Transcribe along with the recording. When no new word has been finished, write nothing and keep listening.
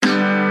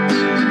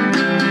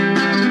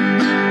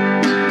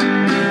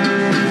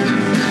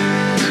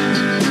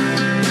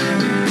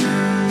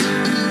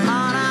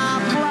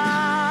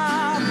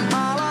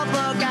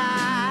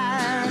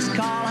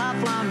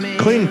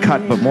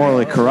uncut but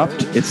morally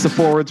corrupt, it's the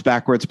Forwards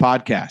Backwards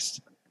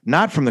podcast.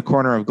 Not from the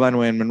corner of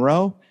Glenway and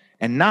Monroe,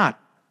 and not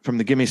from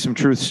the Gimme Some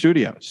Truth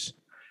studios.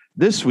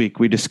 This week,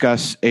 we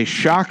discuss a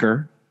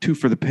shocker, 2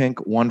 for the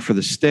pink, 1 for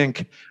the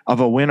stink,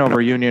 of a win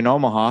over Union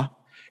Omaha,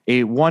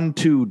 a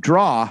 1-2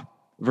 draw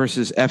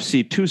versus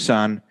FC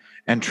Tucson,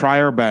 and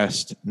try our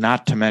best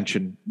not to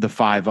mention the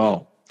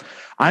 5-0.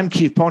 I'm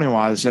Keith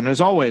Ponywaz, and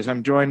as always,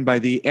 I'm joined by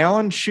the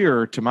Alan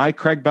Shearer to my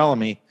Craig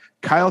Bellamy,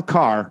 Kyle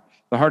Carr,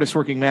 the hardest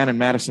working man in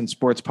Madison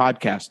sports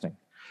podcasting.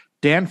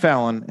 Dan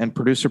Fallon and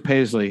producer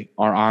Paisley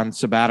are on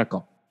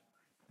sabbatical.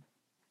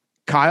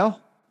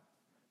 Kyle,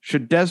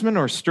 should Desmond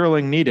or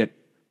Sterling need it,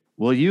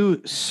 will you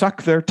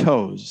suck their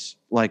toes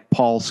like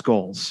Paul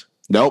Scholes?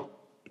 Nope.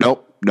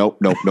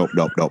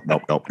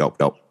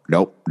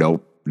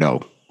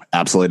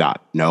 Absolutely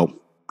not.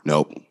 Nope.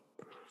 Not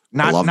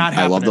happening.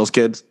 I love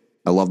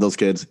those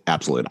kids.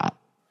 Absolutely not.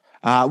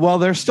 Well,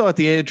 they're still at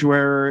the age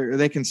where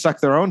they can suck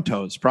their own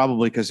toes,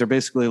 probably because they're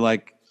basically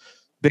like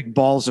big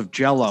balls of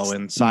Jello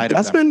inside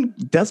of them.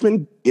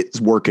 Desmond is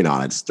working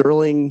on it.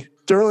 Sterling,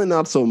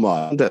 not so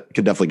much. That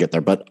could definitely get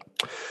there, but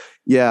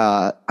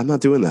yeah, I'm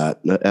not doing that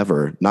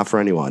ever. Not for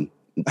anyone.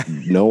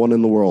 No one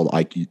in the world.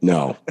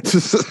 No.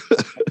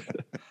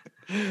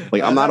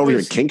 Like I'm not over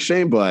here kink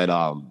shame, but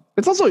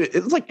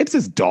it's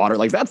his daughter.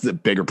 Like that's the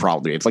bigger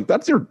problem to me. It's like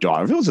that's your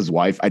daughter. If it was his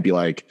wife, I'd be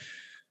like,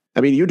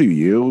 I mean, you do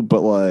you,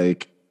 but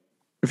like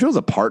if it was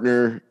a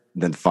partner,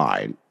 then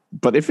fine.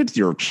 But if it's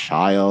your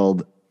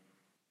child,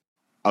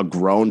 a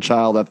grown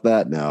child at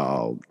that,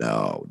 no,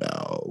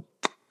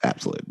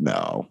 absolutely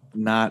no.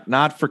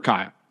 Not for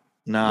Kyle.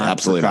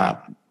 Absolutely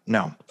not.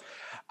 No.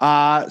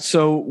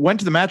 So went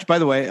to the match, by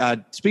the way.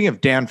 Speaking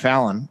of Dan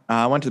Fallon,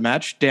 went to the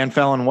match. Dan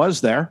Fallon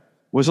was there.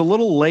 Was a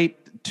little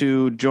late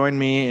to join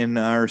me in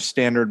our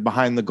standard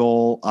behind the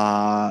goal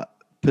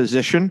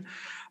position.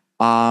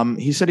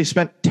 He said he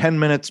spent 10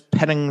 minutes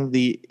petting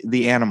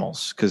the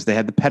animals because they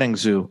had the petting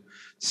zoo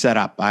set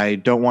up. I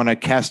don't want to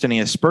cast any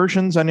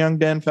aspersions on young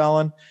Dan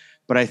Fallon,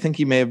 but I think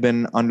he may have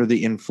been under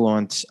the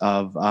influence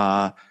of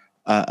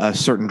a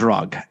certain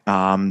drug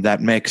that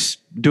makes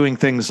doing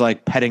things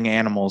like petting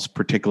animals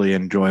particularly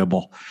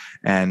enjoyable.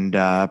 And,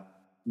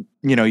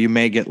 you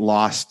may get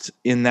lost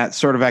in that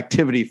sort of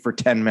activity for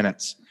 10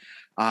 minutes.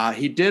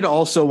 He did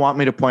also want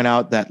me to point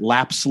out that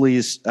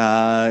Lapsley's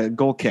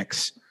goal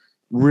kicks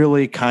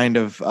really kind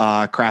of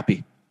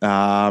crappy.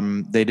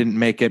 They didn't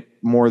make it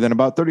more than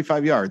about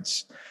 35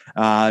 yards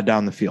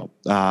down the field.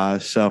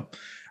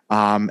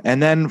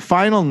 And then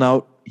final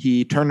note,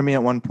 he turned to me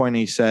at one point and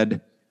he said,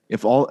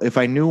 if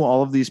I knew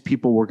all of these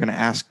people were going to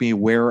ask me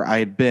where I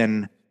had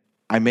been,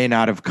 I may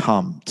not have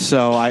come.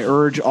 So I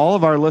urge all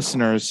of our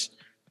listeners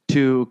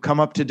to come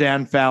up to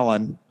Dan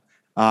Fallon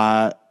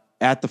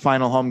at the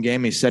final home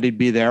game. He said he'd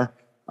be there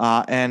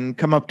and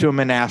come up to him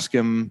and ask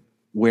him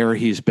where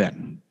he's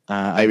been.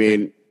 I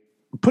mean,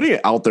 putting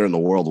it out there in the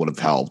world would have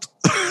helped.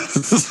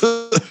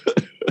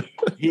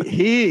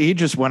 He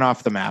just went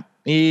off the map.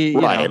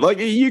 Right. Like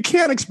you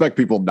can't expect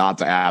people not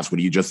to ask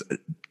when you just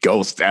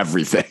ghost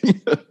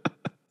everything.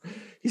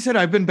 He said,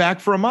 I've been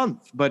back for a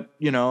month, but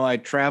I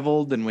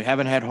traveled and we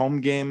haven't had home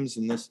games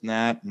and this and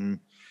that. And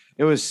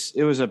it was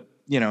a,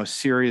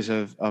 series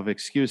of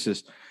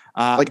excuses.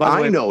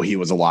 I know he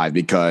was alive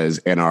because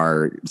in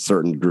our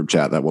certain group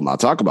chat that we'll not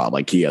talk about,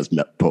 like he has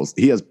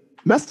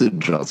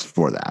messaged us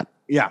for that.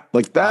 Yeah.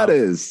 Like that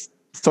is,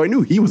 so I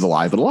knew he was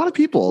alive, but a lot of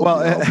people.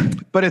 Well,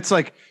 but it's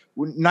like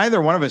neither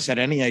one of us had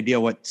any idea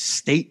what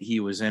state he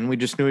was in. We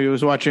just knew he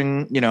was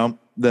watching,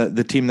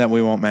 the team that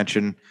we won't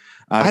mention.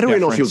 I don't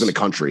even know if he was in the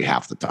country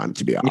half the time,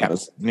 to be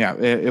honest. Yeah,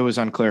 it was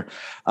unclear.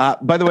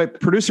 By the way,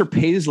 producer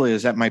Paisley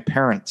is at my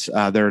parents'.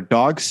 They're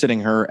dog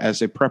sitting her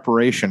as a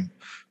preparation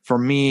for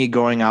me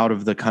going out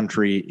of the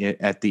country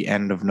at the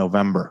end of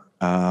November.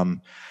 So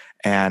I'm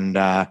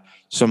a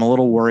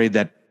little worried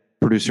that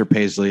producer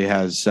Paisley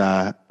has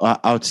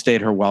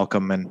outstayed her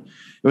welcome. And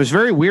it was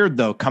very weird,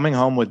 though, coming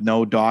home with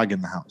no dog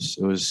in the house.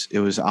 It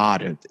was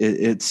odd.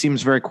 It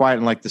seems very quiet.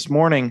 And like this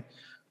morning,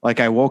 like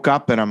I woke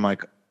up and I'm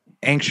like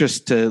anxious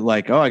to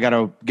I got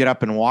to get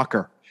up and walk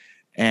her.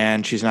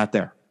 And she's not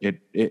there. It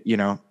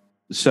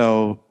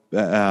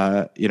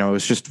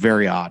was just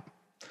very odd.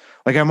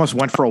 Like I almost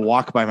went for a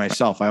walk by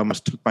myself. I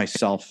almost took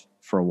myself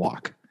for a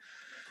walk.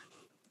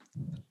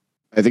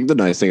 I think the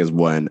nice thing is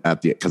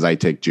because I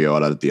take Gio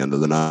out at the end of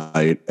the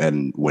night,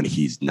 and when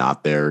he's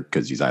not there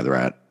because he's either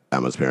at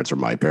Emma's parents or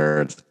my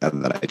parents,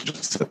 and then I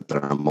just sit there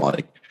and I'm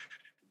like,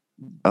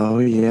 oh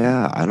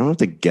yeah, I don't have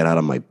to get out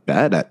of my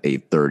bed at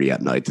 8:30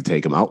 at night to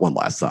take him out one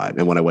last time.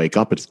 And when I wake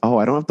up, it's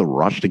I don't have to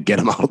rush to get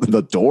him out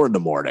the door in the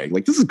morning.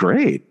 Like this is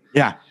great.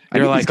 Yeah.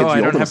 You're like,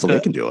 I don't have so to.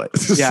 They can do it.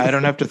 Yeah, I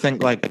don't have to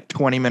think like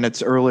 20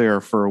 minutes earlier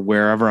for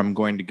wherever I'm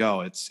going to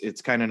go.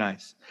 It's kind of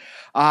nice.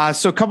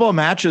 So a couple of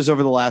matches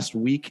over the last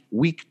week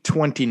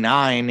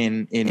 29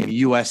 in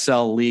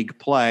USL League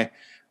play.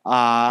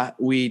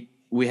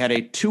 We had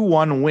a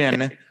 2-1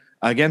 win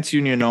against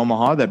Union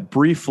Omaha that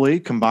briefly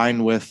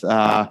combined with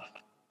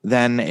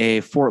then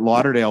a Fort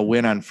Lauderdale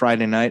win on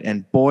Friday night.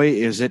 And boy,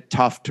 is it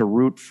tough to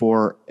root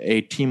for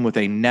a team with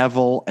a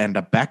Neville and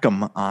a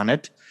Beckham on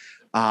it.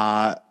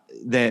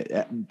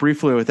 That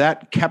briefly with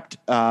that kept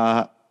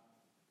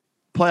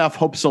playoff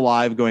hopes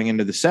alive going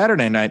into the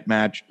Saturday night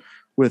match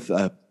with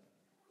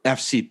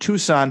FC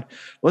Tucson.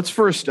 Let's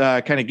first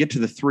kind of get to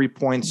the 3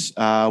 points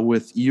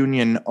with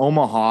Union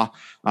Omaha.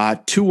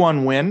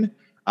 2-1 win,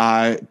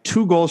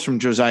 2 goals from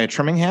Josiah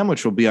Trimmingham,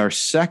 which will be our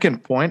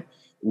second point.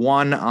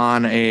 One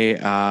on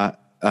a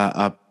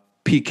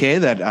PK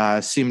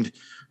that seemed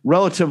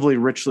relatively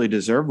richly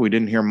deserved. We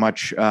didn't hear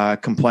much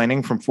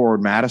complaining from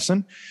Forward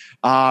Madison.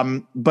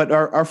 But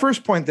our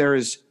first point there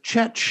is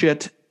chat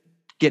shit,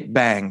 get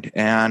banged.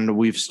 And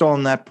we've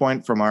stolen that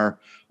point from our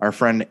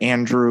friend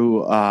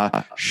Andrew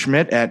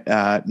Schmidt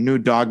at New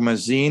Dogma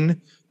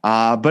Zine.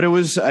 But it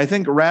was, I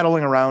think,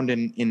 rattling around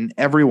in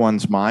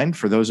everyone's mind.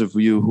 For those of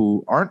you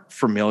who aren't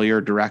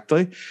familiar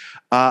directly,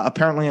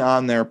 apparently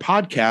on their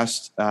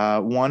podcast,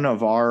 one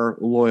of our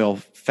loyal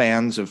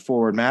fans of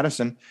Forward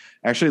Madison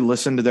actually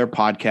listened to their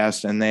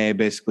podcast, and they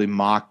basically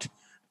mocked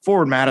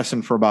Forward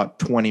Madison for about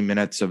 20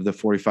 minutes of the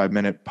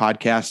 45-minute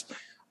podcast.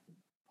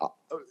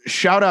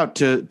 Shout out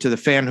to the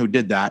fan who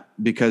did that,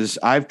 because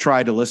I've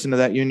tried to listen to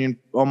that Union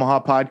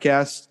Omaha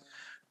podcast,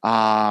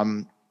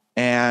 and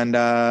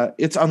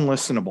it's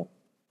unlistenable.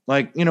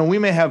 Like, we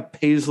may have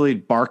Paisley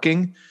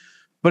barking,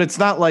 but it's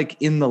not like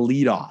in the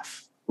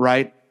leadoff,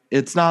 right?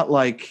 It's not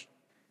like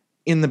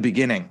in the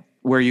beginning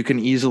where you can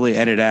easily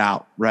edit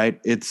out, right?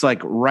 It's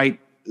like right.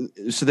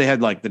 So they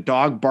had like the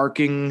dog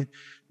barking.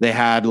 They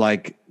had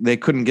like, they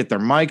couldn't get their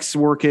mics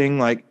working.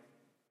 Like,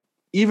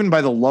 even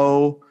by the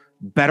low,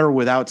 better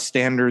without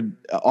standard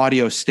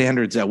audio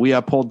standards that we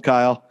uphold,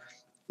 Kyle,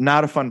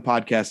 not a fun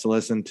podcast to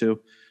listen to.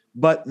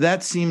 But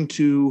that seemed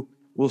to,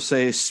 we'll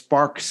say,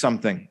 spark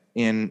something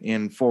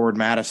in Forward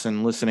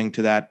Madison listening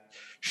to that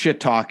shit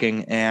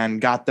talking,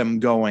 and got them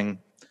going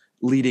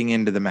leading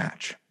into the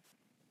match.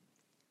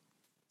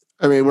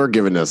 I mean, we're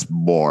giving this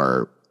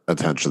more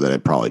attention than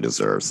it probably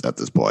deserves at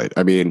this point.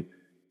 I mean,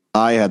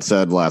 I had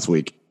said last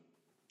week,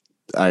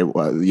 I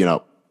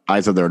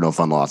said there are no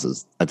fun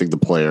losses. I think the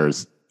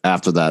players,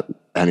 after that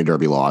Henny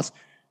Derby loss,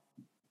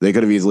 they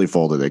could have easily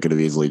folded. They could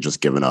have easily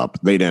just given up.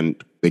 They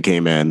didn't. They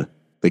came in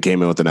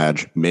with an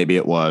edge. Maybe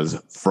it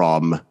was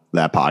from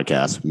that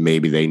podcast.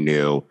 Maybe they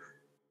knew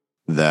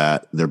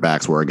that their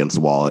backs were against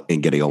the wall,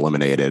 and getting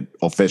eliminated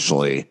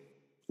officially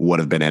would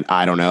have been in.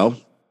 I don't know.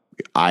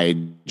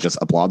 I just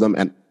applaud them.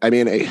 And I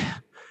mean,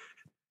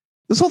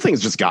 this whole thing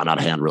has just gotten out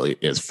of hand, really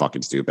is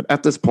fucking stupid.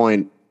 At this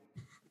point,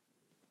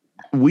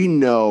 we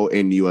know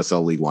in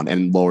USL League One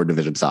and lower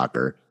division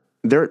soccer,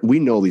 we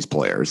know these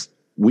players.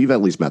 We've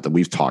at least met them.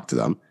 We've talked to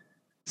them.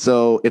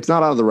 So it's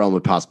not out of the realm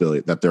of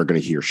possibility that they're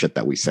going to hear shit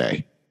that we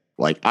say.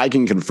 Like, I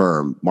can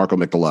confirm Marco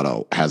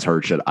Micheletto has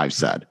heard shit I've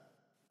said.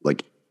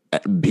 Like,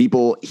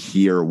 people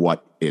hear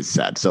what is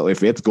said. So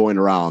if it's going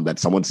around that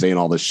someone's saying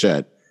all this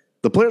shit,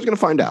 the player's going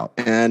to find out.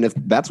 And if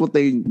that's what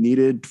they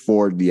needed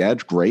for the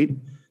edge, great.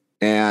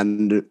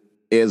 And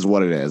is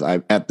what it is.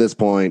 At this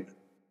point,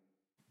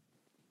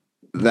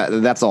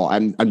 that's all.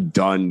 I'm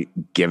done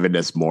giving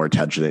this more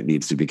attention than it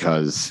needs to,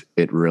 because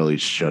it really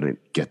shouldn't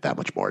get that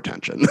much more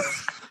attention.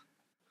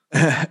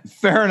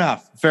 Fair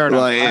enough.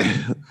 Like,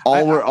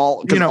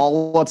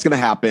 all what's going to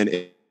happen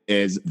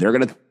is they're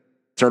going to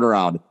turn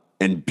around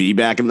and be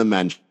back in the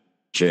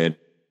mention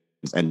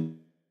and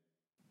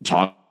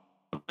talk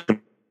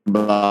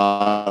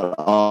about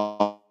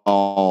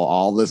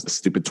all this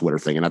stupid Twitter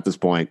thing. And at this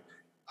point,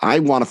 I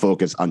want to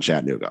focus on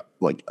Chattanooga.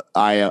 Like,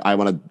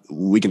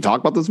 we can talk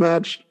about this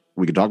match.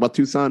 We can talk about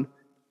Tucson,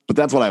 but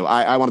that's what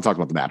I want to talk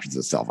about, the matches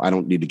itself. I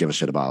don't need to give a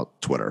shit about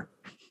Twitter.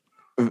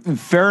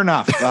 Fair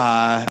enough.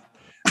 Kyle,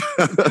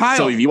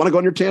 so if you want to go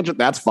on your tangent,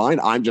 that's fine.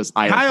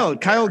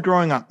 Kyle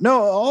growing up.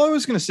 No, all I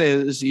was going to say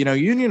is,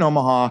 Union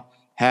Omaha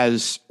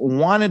has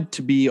wanted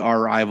to be our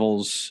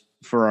rivals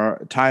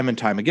for time and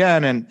time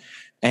again,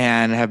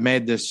 and have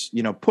made this,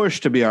 push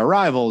to be our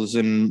rivals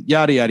and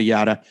yada, yada,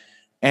 yada.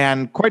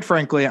 And quite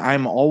frankly,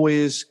 I'm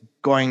always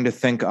going to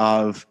think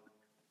of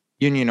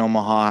Union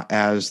Omaha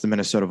as the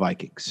Minnesota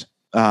Vikings.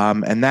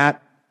 And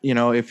that,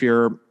 if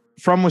you're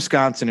from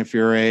Wisconsin, if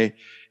you're a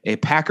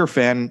Packer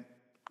fan,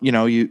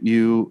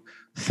 you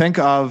think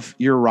of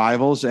your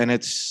rivals, and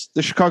it's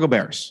the Chicago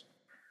Bears.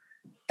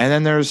 And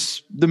then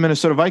there's the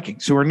Minnesota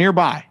Vikings, who are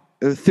nearby,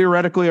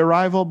 theoretically a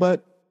rival,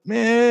 but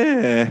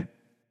you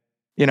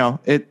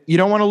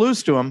don't want to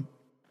lose to them.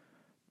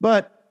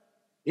 But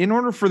in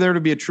order for there to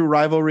be a true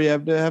rivalry, you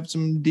have to have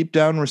some deep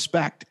down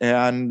respect.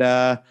 And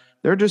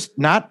they're just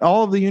not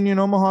all of the Union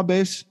Omaha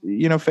base,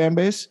 fan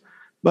base,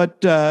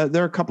 but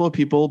there are a couple of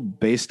people,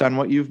 based on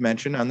what you've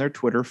mentioned on their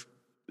Twitter,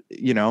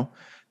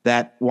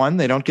 that one,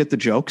 they don't get the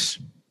jokes.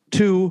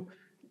 Two,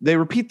 they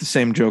repeat the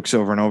same jokes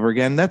over and over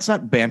again. That's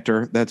not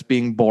banter. That's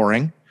being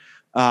boring.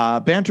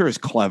 Banter is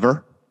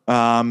clever.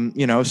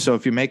 So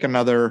if you make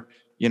another,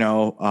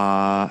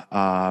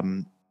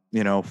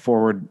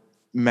 Forward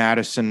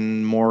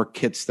Madison, more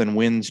kits than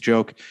wins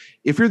joke,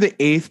 if you're the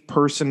 8th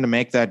person to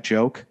make that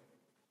joke,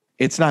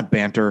 It's not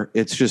banter.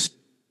 It's just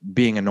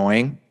being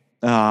annoying.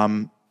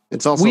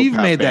 It's also we've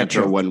made that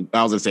joke. When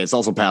I was gonna say it's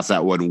also past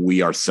that when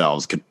we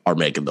ourselves are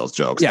making those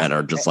jokes and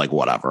are just like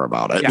whatever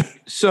about it. Yeah.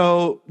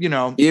 So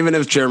even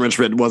if Chairman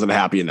Schmidt wasn't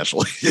happy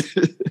initially,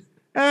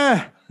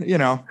 well,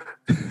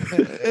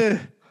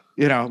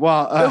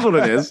 that's what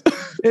it is.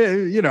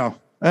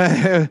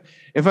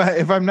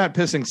 If I'm not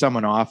pissing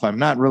someone off, I'm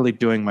not really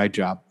doing my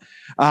job.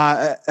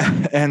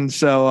 And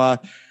so,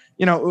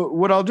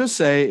 what I'll just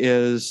say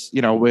is,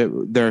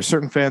 there are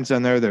certain fans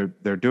in there.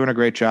 They're doing a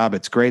great job.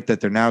 It's great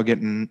that they're now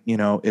getting,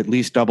 at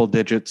least double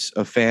digits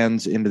of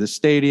fans into the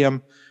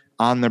stadium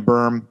on the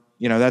berm.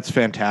 That's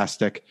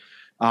fantastic.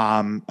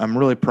 I'm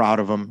really proud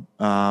of them.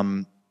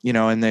 And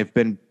they've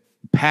been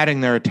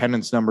padding their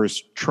attendance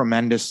numbers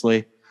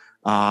tremendously.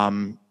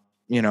 I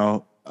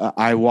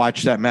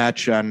watched that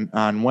match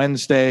on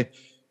Wednesday,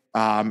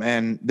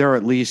 and there are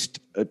at least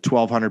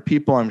 1,200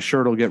 people. I'm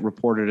sure it'll get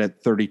reported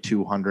at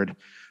 3,200.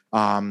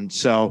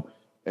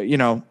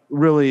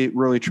 Really,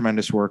 really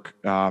tremendous work.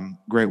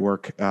 Great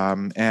work.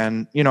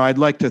 And I'd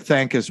like to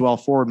thank as well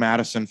Forward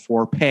Madison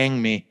for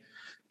paying me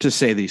to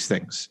say these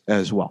things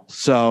as well.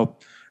 So,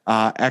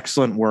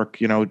 excellent work.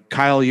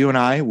 Kyle, you and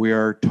I, we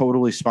are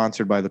totally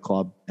sponsored by the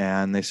club,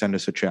 and they send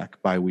us a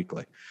check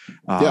bi-weekly.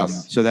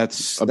 Yes. So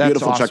that's a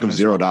beautiful awesome check of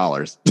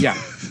 $0.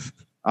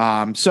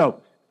 Yeah.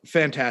 So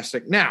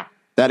fantastic. Now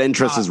that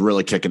interest is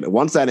really kicking.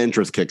 Once that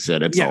interest kicks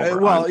in, it's over.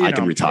 Well, I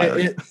can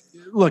retire.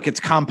 Look, it's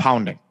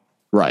compounding,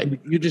 right?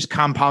 You just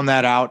compound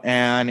that out,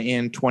 and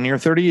in 20 or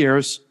 30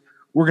 years,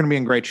 we're going to be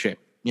in great shape.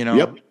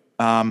 Yep.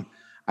 I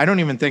don't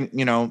even think,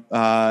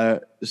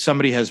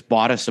 somebody has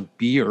bought us a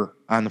beer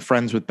on the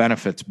Friends with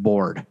Benefits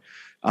board.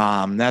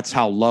 That's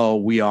how low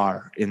we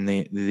are in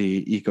the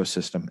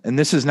ecosystem. And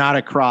this is not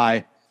a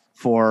cry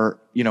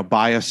for,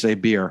 buy us a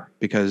beer,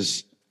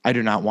 because I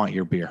do not want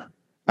your beer.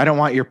 I don't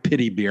want your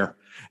pity beer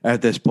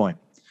at this point.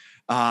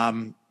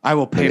 I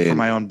will pay for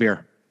my own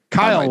beer.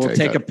 Kyle will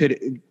take a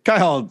pity.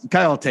 Kyle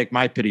will take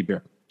my pity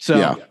beer.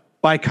 So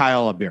buy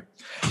Kyle a beer.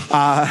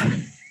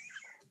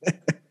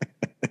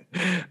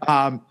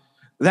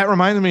 That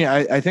reminded me,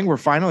 I think we're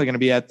finally going to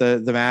be at the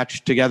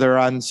match together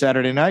on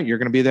Saturday night. You're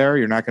going to be there.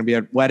 You're not going to be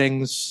at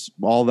weddings,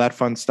 all that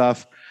fun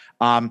stuff.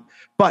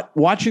 But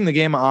watching the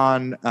game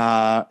on,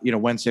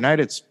 Wednesday night,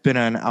 it's been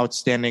an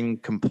outstanding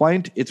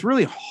complaint. It's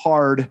really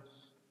hard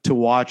to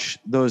watch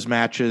those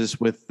matches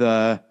with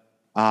the,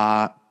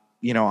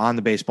 on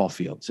the baseball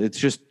fields. It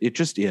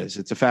just is.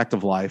 It's a fact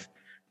of life.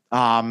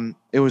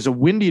 It was a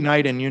windy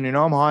night in Union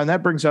Omaha, and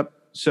that brings up,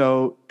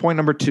 so point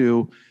number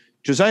 2,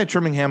 Josiah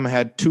Trimmingham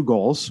had 2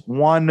 goals.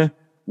 One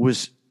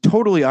was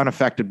totally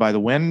unaffected by the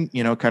wind,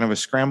 kind of a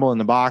scramble in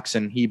the box,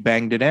 and he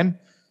banged it in.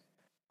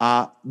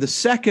 The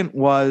second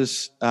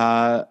was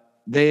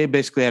they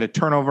basically had a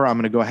turnover. I'm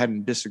going to go ahead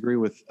and disagree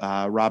with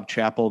Rob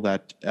Chappell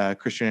that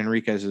Christian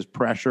Enriquez's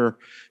pressure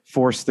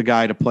forced the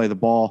guy to play the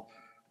ball.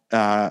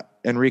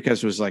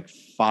 Enriquez was like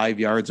 5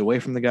 yards away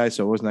from the guy,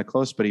 so it wasn't that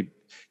close, but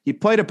he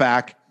played it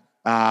back.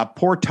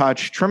 Poor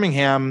touch.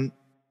 Trimmingham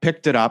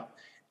picked it up,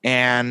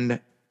 and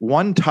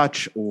one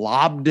touch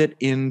lobbed it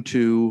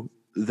into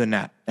the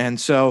net. And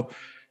so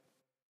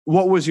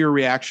what was your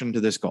reaction to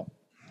this goal?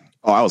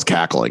 Oh, I was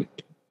cackling.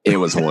 It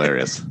was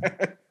hilarious.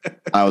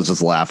 I was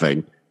just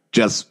laughing.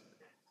 Just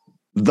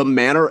the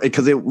manner,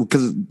 because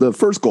the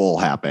first goal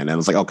happened, and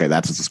it's like, okay,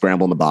 that's just a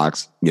scramble in the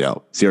box.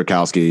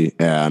 Sierkowski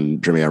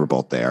and Trimmingham were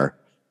both there.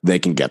 They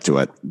can get to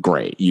it.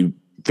 Great. You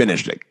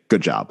finished it.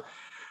 Good job.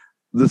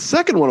 The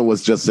second one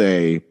was just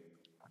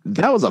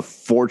that was a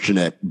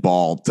fortunate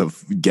ball to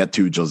get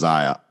to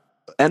Josiah.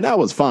 And that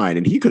was fine.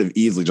 And he could have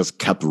easily just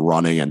kept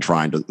running and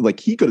trying to,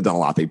 he could have done a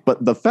lot of things.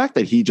 But the fact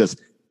that he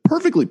just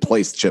perfectly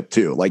placed chip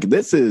too,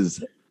 this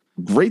is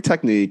great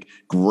technique,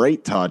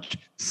 great touch,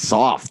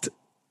 soft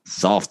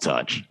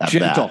touch.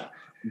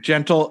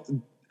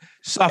 Gentle,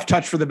 soft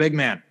touch for the big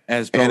man,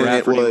 as Bill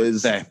Rafferty would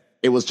say.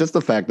 It was just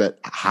the fact that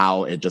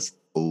how it just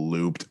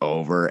looped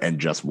over and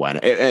just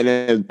went.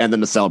 And then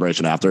the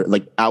celebration after,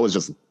 I was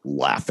just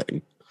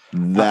laughing.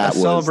 That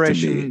was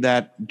celebration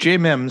that Jay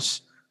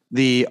Mims,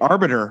 the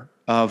arbiter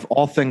of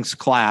all things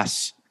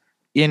class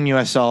in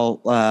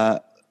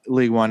USL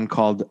League One,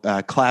 called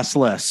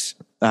classless,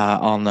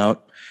 I'll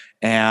note.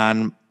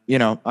 And,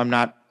 I'm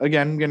not,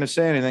 again, going to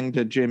say anything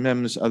to Jay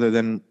Mims other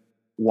than,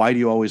 why do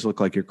you always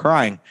look like you're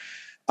crying?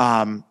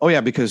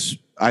 Because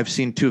I've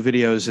seen 2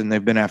 videos and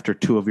they've been after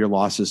 2 of your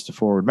losses to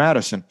Forward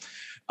Madison.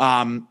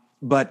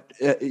 But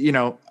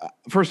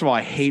first of all,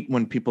 I hate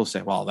when people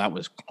say, well, that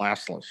was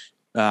classless.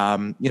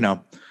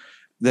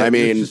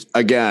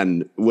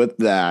 Again, with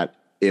that,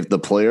 if the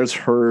players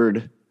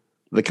heard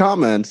the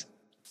comments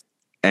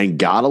and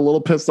got a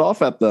little pissed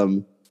off at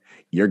them,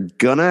 you're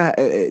gonna.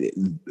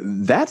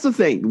 That's the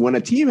thing. When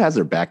a team has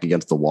their back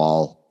against the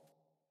wall,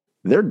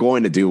 they're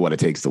going to do what it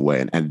takes to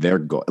win, and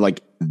they're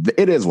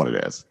it is what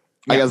it is.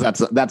 Yeah. I guess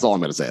that's all I'm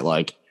going to say.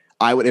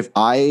 If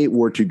I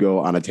were to go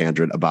on a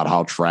tangent about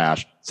how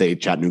trash, say,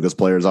 Chattanooga's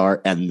players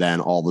are, and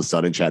then all of a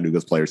sudden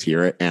Chattanooga's players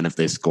hear it, and if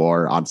they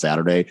score on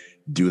Saturday,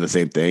 do the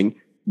same thing,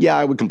 yeah,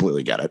 I would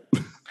completely get it.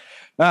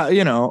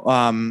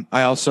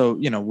 I also,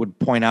 would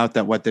point out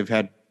that they've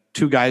had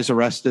 2 guys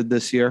arrested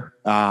this year.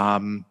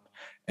 And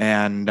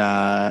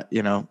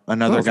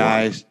another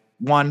guy,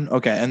 one.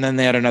 Okay. And then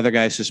they had another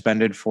guy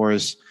suspended for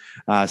his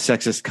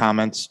sexist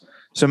comments.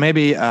 So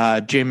maybe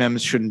J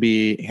Mims shouldn't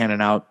be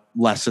handing out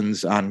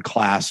lessons on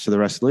class to the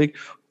rest of the league.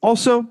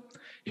 Also,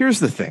 here's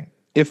the thing.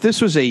 If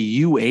this was a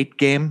U8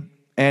 game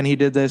and he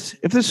did this,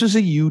 if this was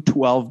a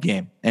U12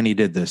 game and he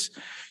did this,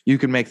 you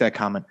can make that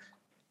comment.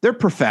 They're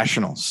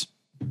professionals.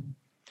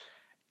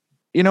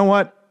 You know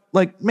what?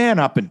 Like, man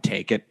up and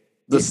take it.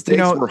 The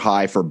stakes were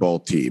high for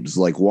both teams.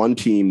 Like, one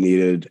team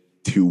needed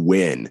to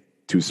win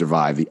to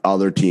survive. The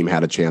other team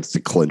had a chance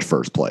to clinch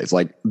first place.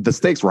 Like, the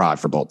stakes were high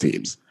for both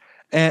teams.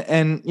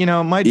 And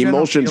my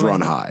emotions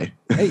run high.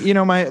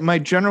 My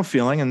general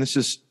feeling, and this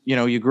is,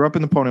 you grew up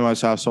in the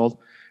Pennywise household,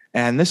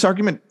 and this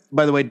argument,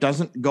 by the way,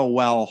 doesn't go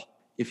well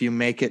if you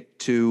make it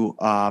to,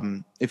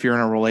 if you're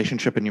in a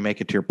relationship and you make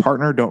it to your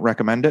partner. Don't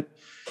recommend it.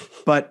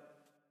 But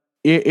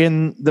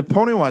in the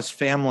Pennywise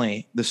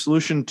family, the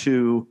solution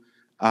to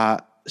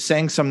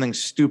saying something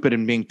stupid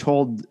and being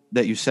told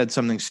that you said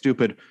something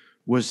stupid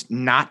was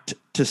not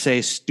to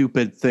say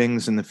stupid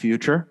things in the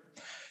future.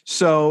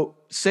 So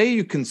say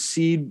you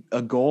concede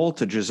a goal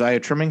to Josiah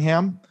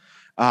Trimmingham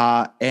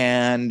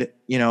and,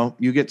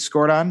 you get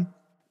scored on.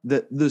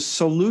 The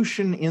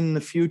solution in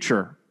the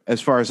future,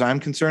 as far as I'm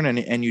concerned,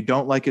 and you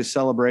don't like his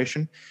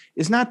celebration,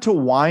 is not to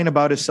whine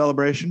about his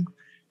celebration.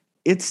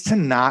 It's to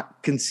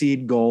not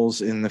concede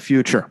goals in the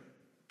future.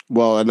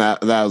 Well, and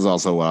that was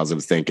also what I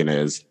was thinking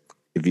is,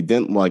 if you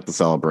didn't like the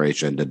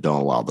celebration, then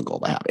don't allow the goal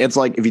to happen. It's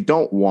like, if you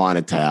don't want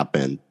it to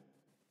happen,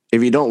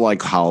 if you don't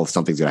like how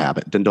something's going to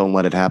happen, then don't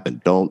let it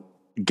happen. Don't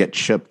get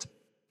chipped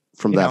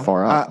from that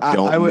far out.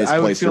 Don't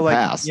misplace your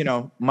pass.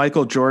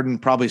 Michael Jordan,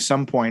 probably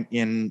some point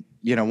in,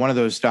 one of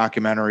those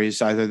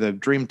documentaries, either the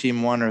Dream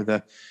Team one or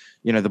the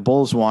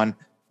Bulls one,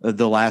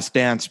 The Last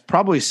Dance,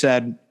 probably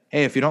said,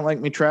 hey, if you don't like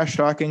me trash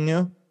talking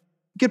you,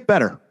 get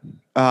better.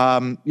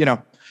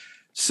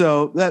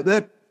 So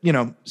that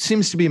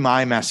seems to be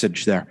my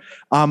message there.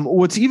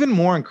 What's even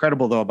more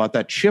incredible, though, about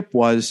that chip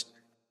was,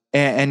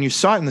 and you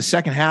saw it in the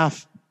second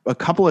half a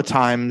couple of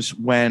times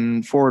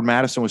when forward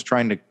Madison was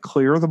trying to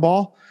clear the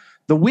ball,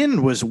 the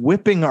wind was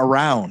whipping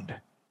around.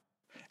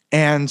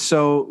 And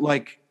so,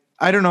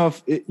 I don't know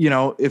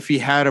if he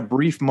had a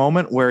brief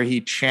moment where he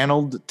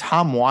channeled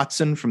Tom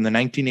Watson from the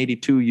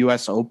 1982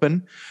 US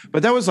Open,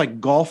 but that was like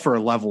golfer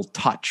level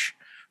touch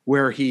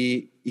where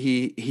he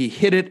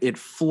hit it. It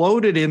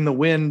floated in the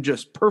wind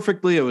just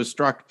perfectly. It was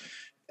struck.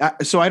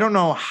 So I don't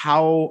know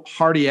how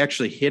hard he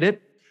actually hit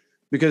it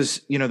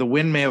because, the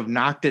wind may have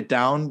knocked it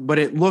down, but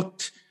it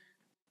looked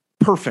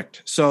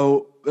perfect.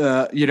 So,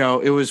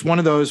 it was one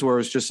of those where it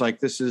was just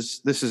like, this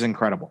is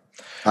incredible.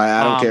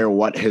 I don't care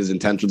what his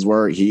intentions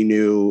were. He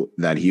knew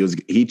that he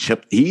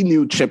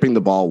knew chipping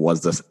the ball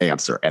was this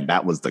answer, and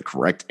that was the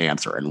correct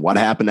answer. And what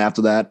happened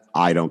after that,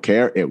 I don't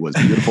care. It was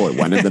beautiful. It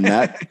went in the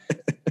net.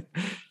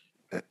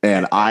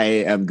 And I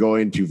am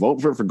going to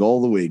vote for goal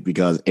of the week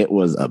because it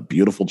was a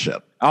beautiful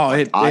chip.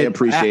 I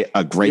appreciate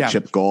a great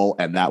chip goal,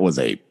 and that was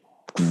a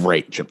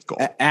great chip goal.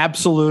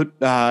 Absolute,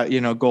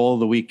 goal of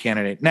the week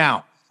candidate.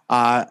 Now,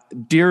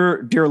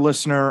 dear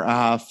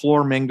listener,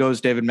 Floor Mingos,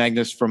 David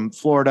Magnus from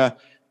Florida,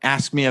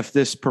 asked me if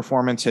this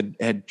performance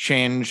had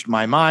changed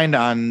my mind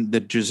on the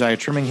Josiah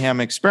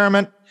Trimmingham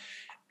experiment,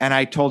 and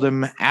I told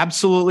him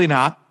absolutely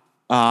not.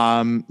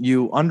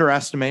 You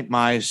underestimate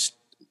my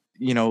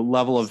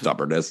level of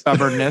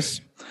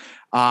stubbornness,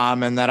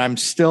 and that I'm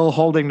still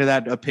holding to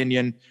that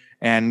opinion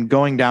and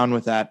going down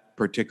with that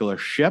particular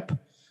ship.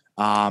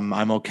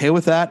 I'm okay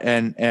with that.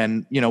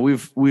 And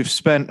we've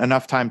spent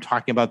enough time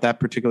talking about that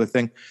particular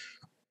thing.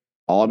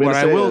 All I'm going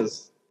to say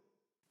is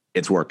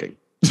it's working.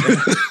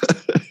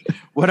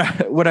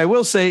 What I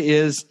will say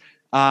is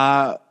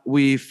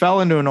we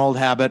fell into an old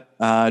habit,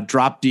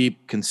 dropped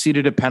deep,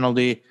 conceded a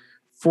penalty.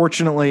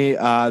 Fortunately,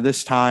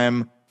 this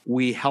time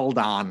we held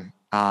on.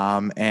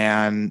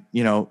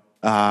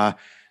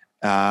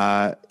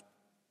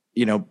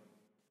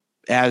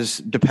 As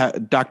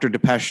Dr.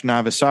 Depeche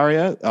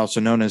Navisaria, also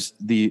known as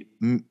the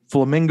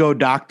Flamingo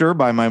Doctor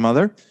by my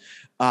mother,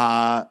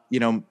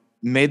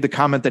 made the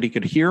comment that he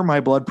could hear my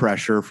blood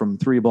pressure from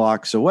 3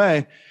 blocks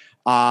away.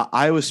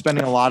 I was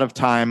spending a lot of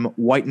time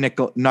white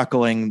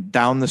knuckling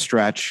down the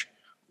stretch,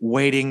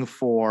 waiting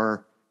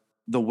for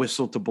the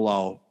whistle to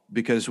blow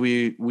because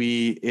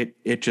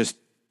it just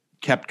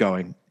kept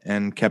going.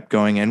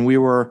 And we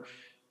were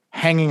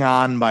hanging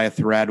on by a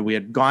thread. We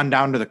had gone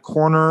down to the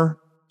corner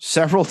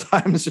several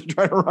times to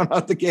try to run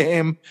out the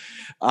game.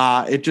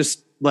 It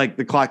just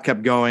the clock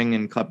kept going.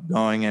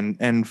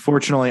 And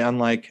fortunately,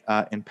 unlike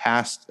in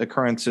past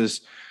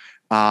occurrences,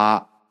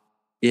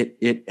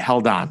 it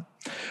held on.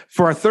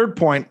 For our third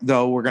point,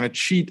 though, we're going to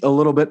cheat a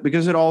little bit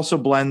because it also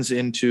blends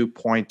into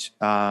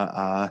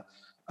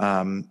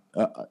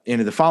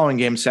into the following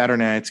game,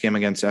 Saturday night's game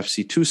against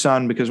FC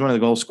Tucson, because one of the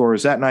goal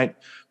scorers that night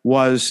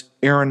was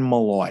Aaron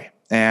Malloy.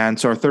 And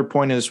so our third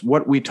point is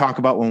what we talk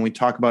about when we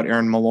talk about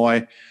Aaron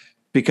Malloy,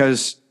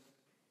 because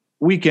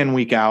week in,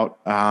 week out.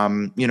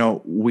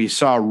 We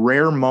saw a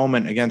rare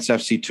moment against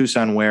FC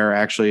Tucson where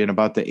actually in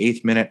about the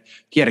 8th minute,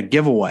 he had a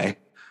giveaway,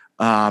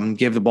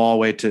 gave the ball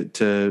away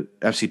to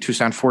FC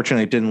Tucson.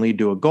 Fortunately, it didn't lead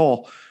to a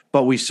goal,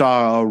 but we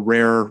saw a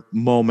rare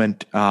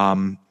moment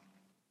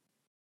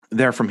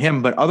there from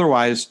him. But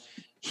otherwise,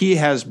 he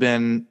has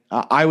been,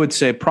 I would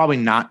say, probably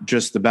not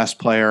just the best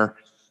player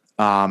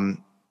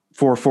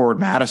for Forward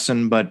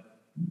Madison, but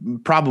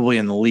probably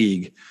in the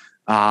league,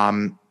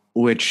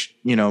 which,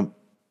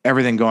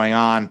 everything going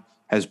on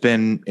has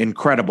been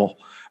incredible.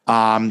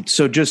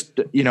 So just,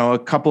 a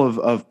couple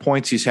of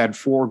points. He's had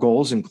 4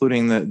 goals,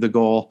 including the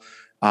goal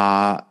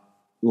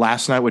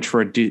last night, which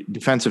for a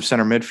defensive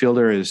center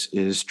midfielder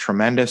is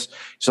tremendous.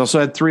 He's also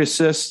had 3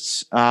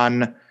 assists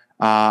on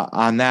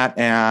that,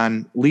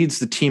 and leads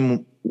the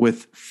team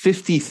with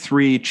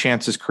 53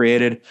 chances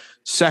created.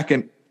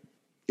 Second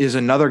is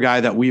another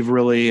guy that we've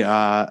really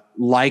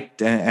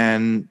liked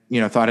and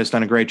thought has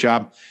done a great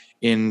job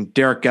in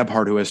Derek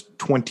Gebhardt, who has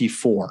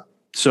 24.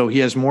 So he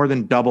has more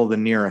than double the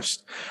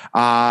nearest.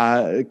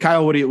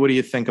 Kyle, what do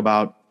you think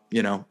about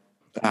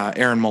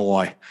Aaron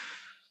Molloy?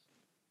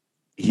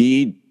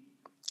 He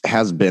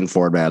has been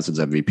Forward Madison's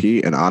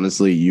MVP, and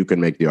honestly, you can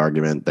make the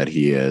argument that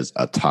he is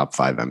a top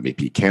 5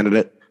 MVP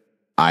candidate.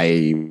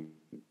 I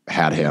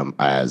had him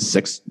as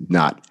 6,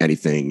 not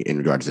anything in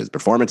regards to his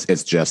performance.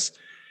 It's just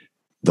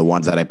the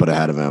ones that I put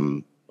ahead of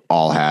him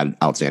all had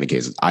outstanding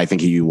cases. I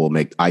think he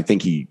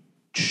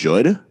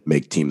should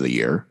make team of the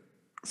year,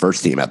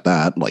 first team at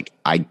that.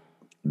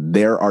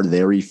 There are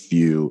very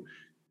few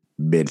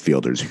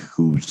midfielders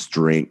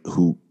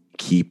who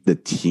keep the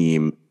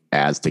team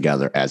as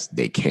together as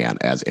they can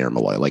as Aaron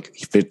Molloy.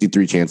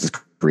 53 chances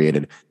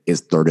created,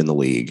 is 3rd in the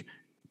league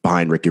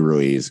behind Ricky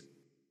Ruiz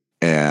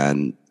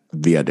and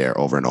Villader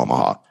over in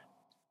Omaha.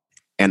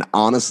 And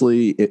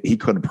honestly, he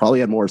could have probably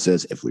had more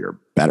assists if we were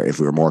better, if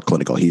we were more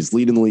clinical. He's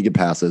leading the league in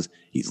passes.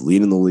 He's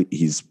leading the league.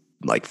 He's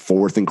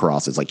 4th in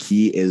crosses.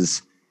 He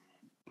is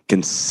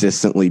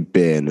consistently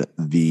been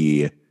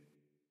the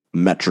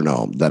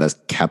metronome that has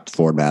kept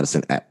Forward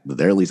Madison at the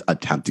very least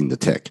attempting to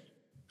tick.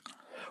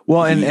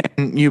 Well,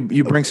 and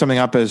you bring something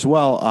up as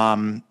well.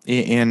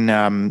 In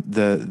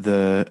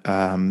the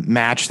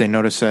match, they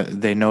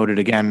noted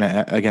again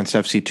against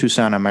FC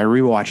Tucson on my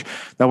rewatch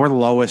that we're the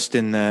lowest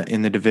in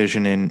the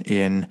division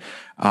in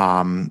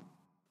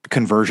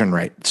conversion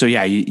rate. So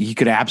yeah, he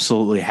could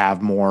absolutely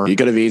have more. He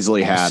could have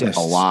easily had a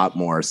lot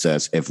more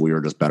assists if we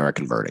were just better at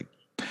converting.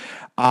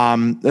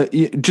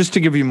 Just to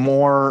give you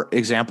more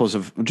examples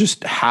of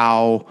just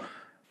how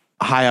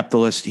high up the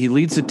list, he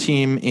leads the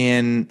team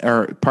leads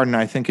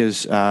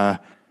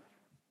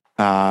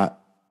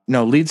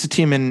the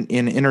team in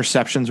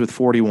interceptions with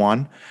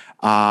 41,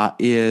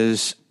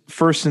 is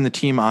first in the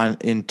team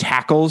in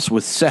tackles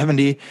with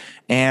 70,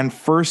 and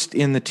first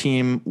in the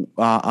team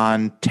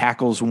on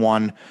tackles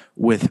won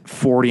with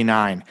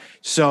 49.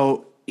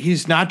 So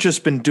he's not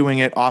just been doing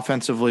it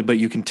offensively, but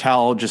you can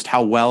tell just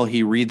how well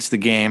he reads the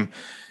game.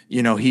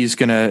 He's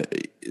going to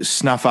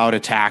snuff out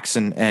attacks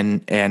and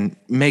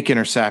make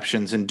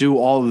interceptions and do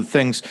all the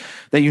things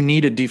that you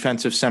need a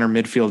defensive center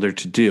midfielder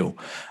to do.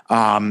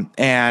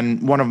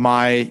 And one of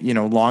my,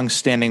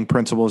 longstanding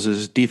principles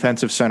is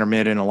defensive center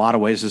mid in a lot of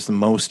ways is the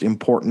most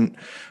important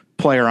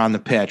player on the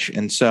pitch.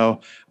 And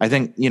so I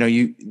think,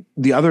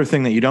 the other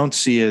thing that you don't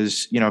see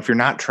is, if you're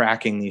not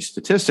tracking these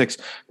statistics,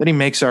 that he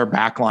makes our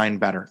back line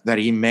better, that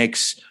he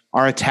makes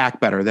our attack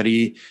better, that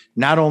he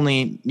not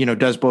only,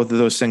 does both of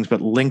those things,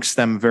 but links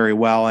them very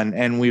well.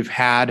 And we've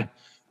had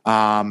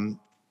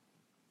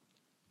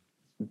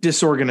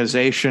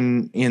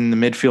disorganization in the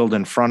midfield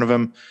in front of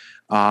him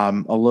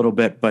a little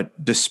bit,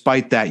 but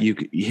despite that,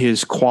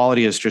 his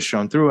quality has just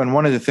shown through. And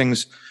one of the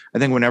things I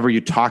think whenever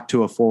you talk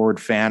to a Forward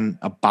fan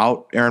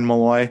about Aaron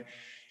Molloy,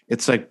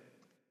 it's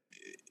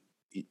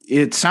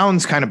it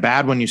sounds kind of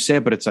bad when you say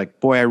it, but it's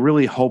boy, I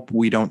really hope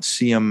we don't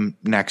see him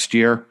next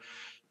year,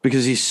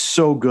 because he's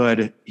so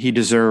good. He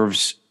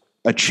deserves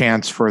a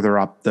chance further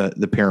up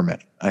the pyramid,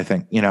 I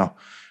think,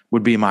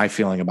 would be my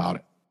feeling about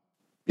it.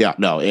 Yeah,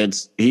 no,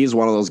 he's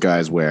one of those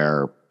guys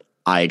where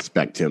I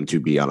expect him to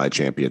be on a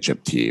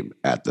championship team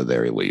at the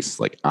very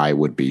least. I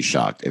would be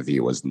shocked if he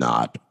was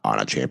not on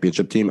a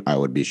championship team. I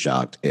wouldn't be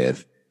shocked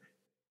if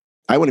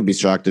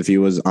he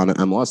was on an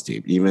MLS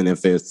team, even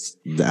if it's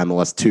the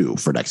MLS 2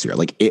 for next year.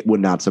 It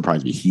would not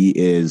surprise me. He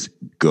is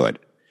good.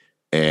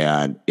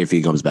 And if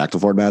he comes back to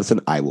Forward Madison,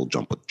 I will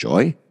jump with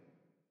joy.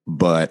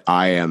 But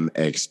I am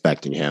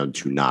expecting him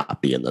to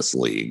not be in this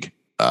league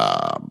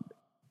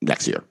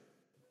next year.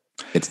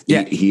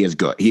 He is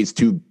good. He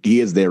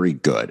is very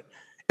good.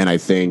 And I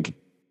think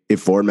if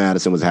Forward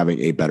Madison was having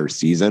a better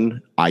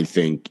season, I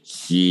think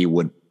he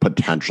would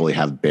potentially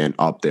have been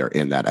up there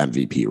in that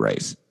MVP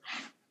race.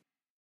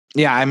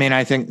 Yeah, I mean,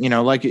 I think,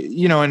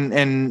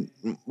 and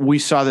we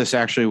saw this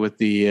actually with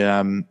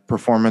the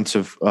performance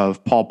of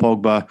Paul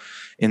Pogba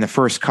in the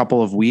first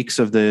couple of weeks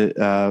of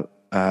the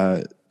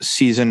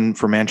season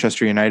for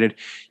Manchester United.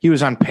 He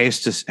was on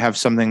pace to have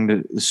something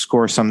to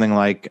score something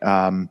like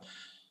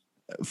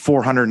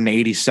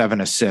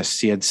 487 assists.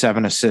 He had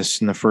 7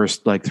 assists in the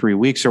first 3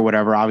 weeks or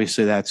whatever.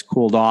 Obviously that's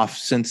cooled off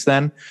since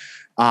then.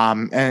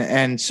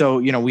 And so,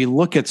 we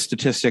look at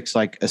statistics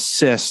like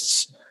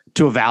assists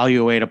to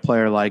evaluate a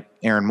player like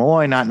Aaron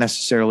Molloy, not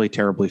necessarily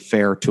terribly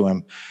fair to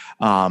him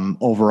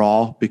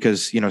overall,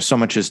 because, so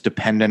much is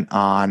dependent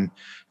on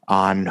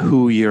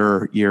who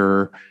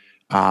you're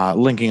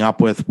linking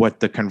up with, what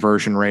the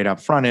conversion rate up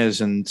front is,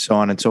 and so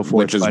on and so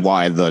forth. Which is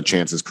why the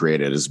chances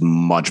created is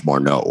much more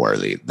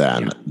noteworthy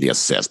than the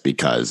assist,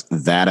 because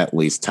that at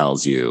least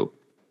tells you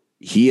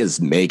he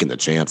is making the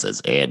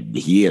chances and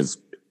he's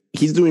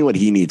doing what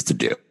he needs to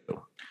do.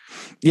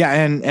 Yeah,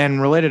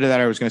 and related to that,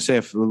 I was going to say,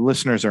 if the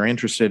listeners are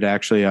interested,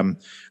 actually,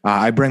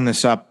 I bring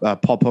this up,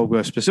 Paul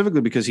Pogba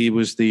specifically, because he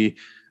was the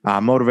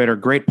motivator.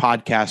 Great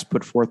podcast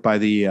put forth by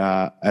the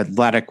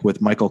Athletic with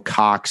Michael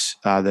Cox,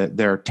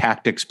 their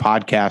tactics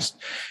podcast,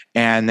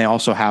 and they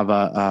also have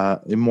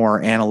a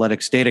more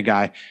analytics data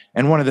guy.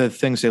 And one of the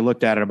things they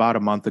looked at about a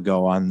month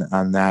ago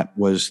on that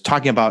was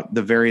talking about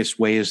the various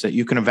ways that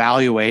you can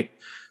evaluate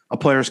a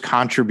player's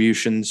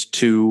contributions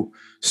to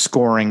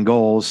scoring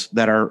goals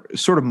that are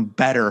sort of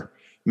better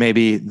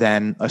maybe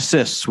than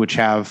assists, which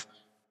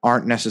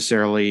aren't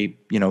necessarily,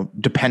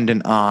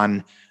 dependent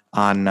on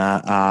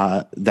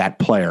that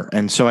player.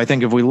 And so I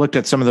think if we looked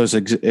at some of those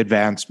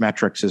advanced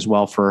metrics as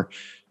well for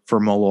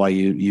Molloy,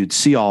 you'd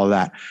see all of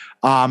that.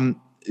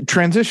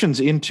 Transitions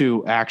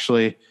into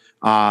actually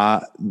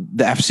the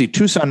FC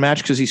Tucson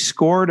match, because he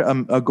scored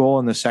a goal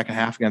in the second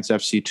half against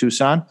FC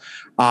Tucson.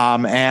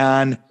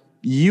 And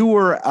you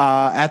were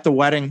at the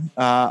wedding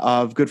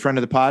of good friend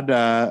of the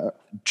pod,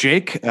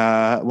 Jake,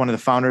 one of the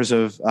founders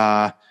of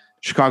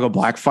Chicago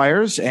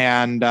Blackfires,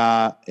 and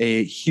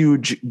a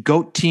huge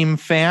GOAT team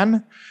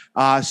fan.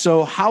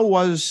 So how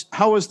was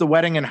the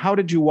wedding, and how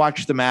did you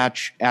watch the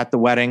match at the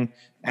wedding?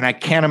 And I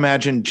can't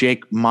imagine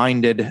Jake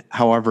minded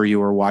however you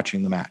were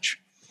watching the match.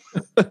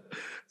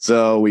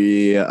 So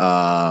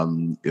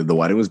the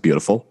wedding was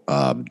beautiful.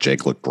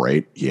 Jake looked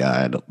great. He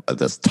had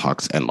this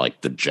tux, and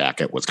the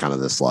jacket was kind of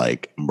this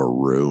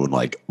maroon,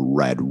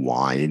 red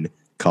wine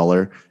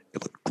color.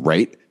 It looked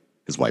great.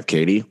 His wife,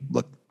 Katie,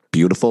 looked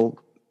beautiful.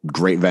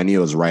 Great venue.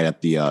 It was right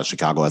at the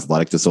Chicago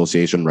Athletics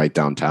Association, right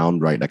downtown,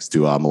 right next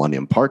to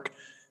Millennium Park.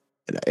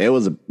 It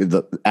was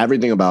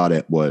everything about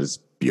it was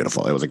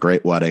beautiful. It was a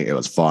great wedding. It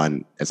was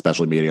fun,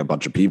 especially meeting a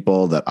bunch of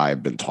people that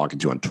I've been talking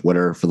to on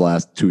Twitter for the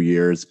last 2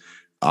 years.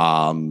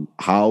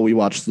 How we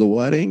watched the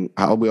wedding,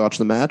 how we watched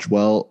the match.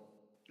 Well,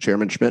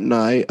 Chairman Schmidt and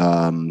I,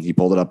 he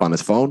pulled it up on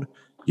his phone.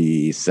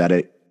 He set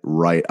it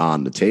right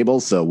on the table.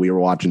 So we were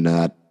watching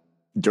that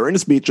during the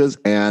speeches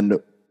and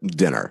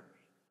dinner.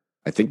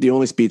 I think the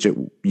only speech,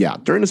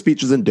 during the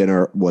speeches and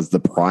dinner was the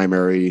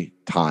primary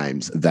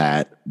times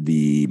that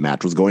the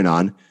match was going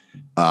on.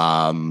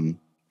 Wedding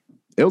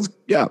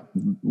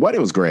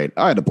was great.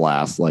 I had a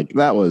blast.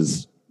 That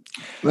was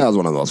one of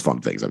the most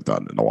fun things I've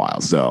done in a while.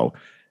 So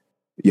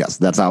yes,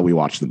 that's how we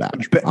watched the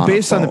match.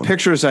 Based on the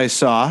pictures I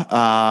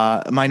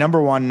saw, my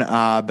number one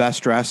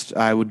best dressed,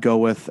 I would go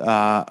with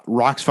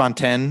Rox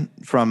Fontaine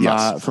from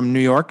New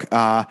York.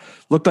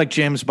 Looked like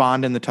James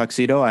Bond in the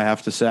tuxedo, I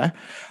have to say.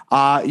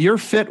 Your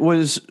fit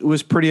was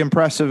pretty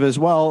impressive as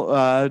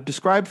well.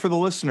 Describe for the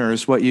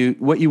listeners what you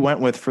went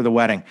with for the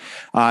wedding.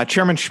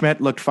 Chairman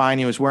Schmidt looked fine.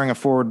 He was wearing a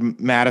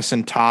Forward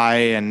Madison tie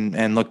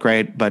and looked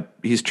great, but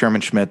he's Chairman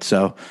Schmidt,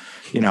 so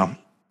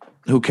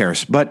who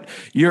cares? But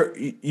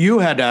you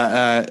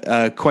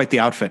had quite the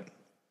outfit.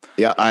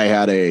 Yeah, I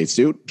had a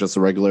suit, just a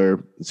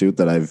regular suit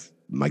that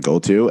my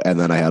go-to, and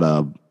then I had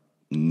a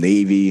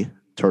navy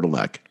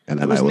turtleneck, and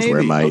then I was navy.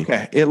 Wearing my.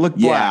 Okay, it looked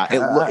black.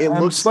 It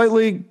looked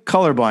slightly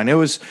colorblind. It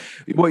was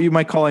what you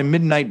might call a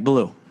midnight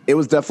blue. It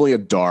was definitely a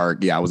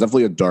dark. Yeah, it was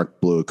definitely a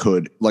dark blue.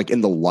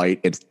 In the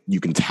light, you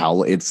can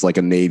tell it's like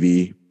a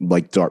navy,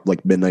 dark,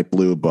 midnight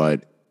blue,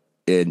 but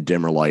in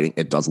dimmer lighting,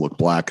 it does look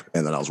black.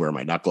 And then I was wearing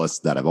my necklace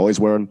that I've always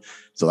worn.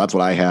 So that's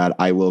what I had.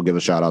 I will give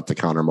a shout out to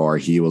Connor Moore.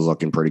 He was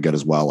looking pretty good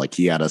as well.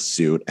 He had a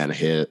suit and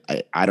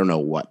I don't know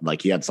what,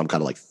 he had some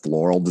kind of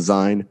floral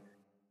design.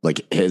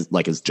 His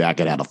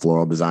jacket had a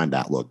floral design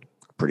that looked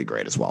pretty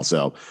great as well.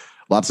 So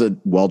lots of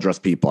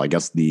well-dressed people. I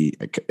guess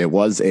it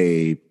was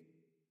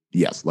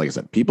yes, like I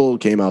said, people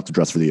came out to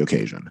dress for the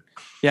occasion.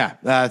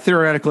 Yeah,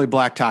 theoretically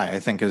black tie, I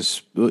think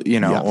is,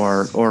 yes.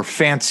 or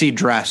fancy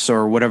dress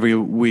or whatever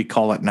we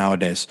call it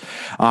nowadays.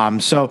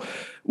 So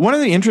one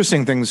of the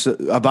interesting things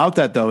about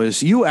that, though,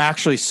 is you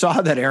actually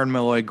saw that Aaron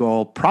Molloy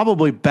goal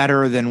probably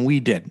better than we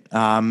did.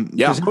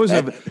 It was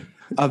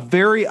a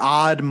very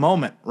odd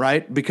moment,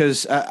 right?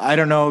 Because I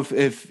don't know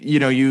if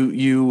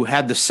you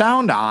had the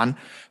sound on,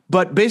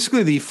 but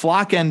basically the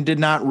flock end did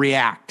not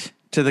react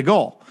to the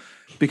goal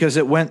because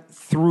it went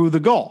through the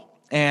goal.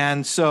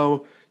 And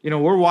so,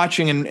 we're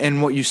watching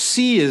and what you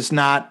see is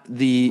not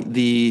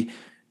the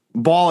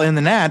ball in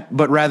the net,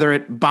 but rather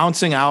it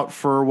bouncing out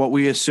for what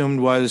we assumed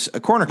was a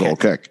corner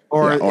kick.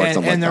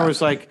 And there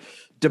was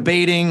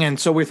debating. And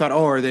so we thought,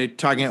 are they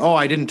talking?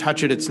 I didn't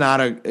touch it. It's not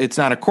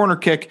a corner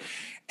kick.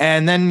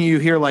 And then you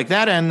hear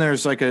that end,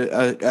 there's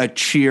a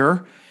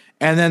cheer.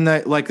 And then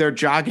they're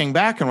jogging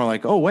back and we're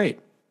like, oh, wait,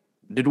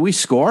 did we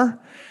score?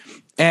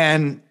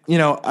 And,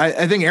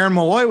 I think Aaron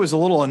Molloy was a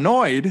little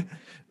annoyed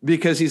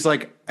because he's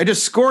like, I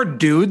just scored,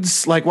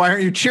 dudes. Like, why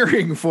aren't you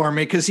cheering for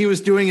me? Because he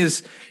was doing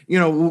his,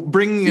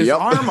 bringing his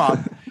arm up.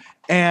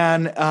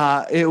 And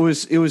it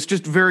was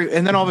just very,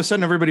 and then all of a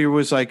sudden everybody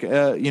was like,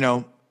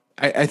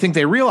 I think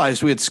they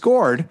realized we had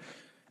scored.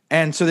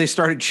 And so they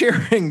started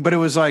cheering, but it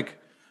was like,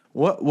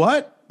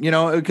 what?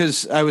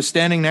 Because I was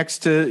standing next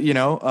to,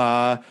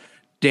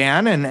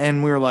 Dan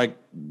and we were like,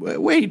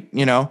 wait,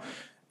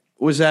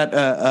 was that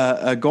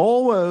a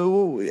goal?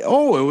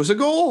 Oh, it was a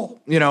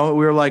goal. We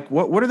were like,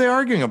 what are they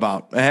arguing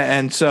about?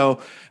 And so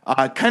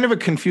kind of a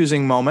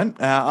confusing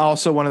moment.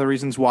 Also one of the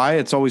reasons why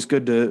it's always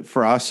good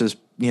for us is,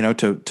 to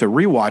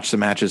rewatch the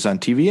matches on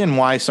TV, and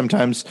why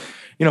sometimes,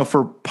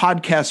 for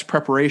podcast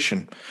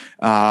preparation,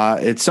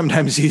 it's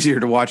sometimes easier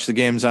to watch the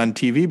games on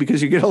TV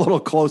because you get a little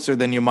closer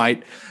than you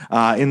might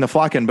in the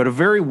flock end. But a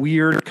very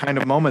weird kind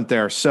of moment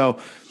there. So,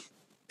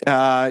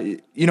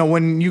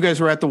 when you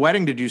guys were at the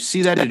wedding, did you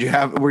see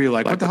that? Were you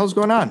like, what the hell's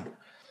going on?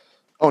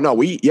 Oh,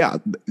 no,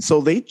 So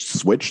they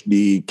switched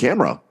the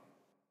camera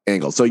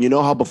angle. So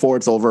how before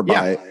it's over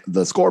by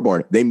the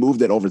scoreboard, they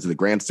moved it over to the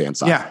grandstand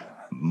side. Yeah.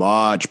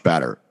 Much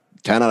better.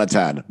 10 out of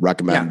 10.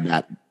 Recommend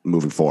that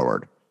moving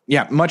forward.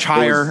 Yeah, much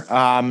higher.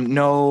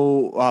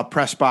 No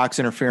press box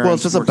interference. Well,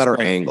 it's just a better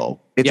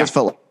angle. It just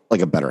felt like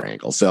a better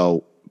angle.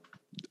 So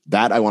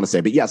that I want to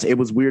say. But yes, it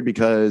was weird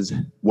because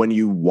when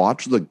you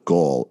watch the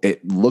goal,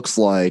 it looks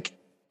like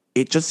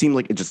it just seemed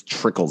like it just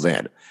trickles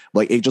in.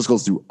 Like it just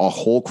goes through a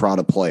whole crowd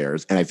of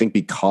players. And I think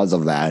because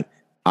of that,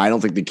 I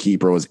don't think the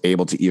keeper was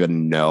able to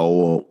even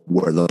know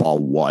where the ball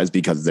was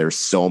because there's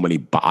so many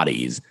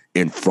bodies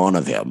in front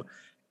of him.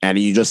 And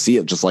you just see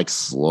it just like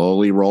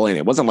slowly rolling.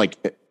 It wasn't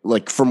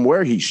like from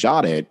where he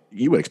shot it,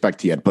 you would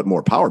expect he had put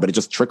more power, but it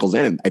just trickles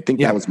in. And I think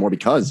that was more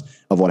because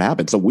of what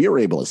happened. So we were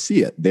able to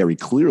see it very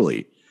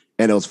clearly.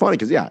 And it was funny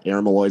because,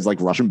 Aaron Molloy's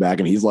like rushing back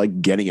and he's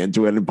like getting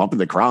into it and bumping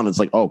the crowd. And it's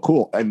like, oh,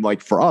 cool. And like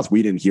for us,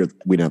 we didn't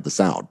have the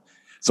sound.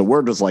 So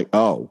we're just like,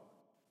 oh,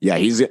 yeah,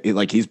 he's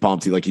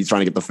pumped. He's trying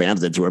to get the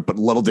fans into it. But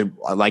little did,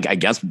 I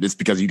guess it's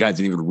because you guys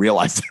didn't even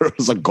realize there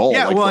was a goal.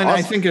 Yeah, and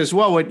I think as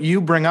well, what you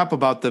bring up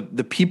about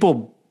the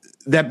people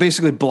that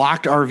basically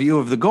blocked our view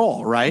of the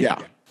goal, right?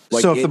 Yeah.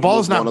 So if the ball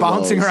is not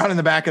bouncing around in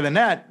the back of the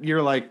net,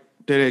 you're like,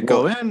 did it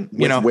go in?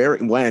 Where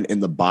it went in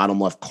the bottom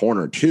left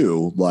corner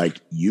too,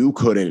 like you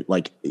couldn't,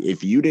 like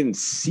if you didn't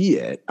see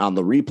it on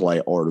the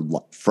replay or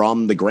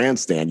from the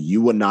grandstand,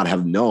 you would not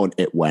have known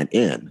it went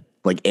in.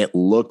 Like it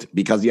looked,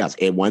 because yes,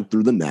 it went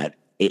through the net.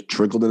 It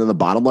trickled into the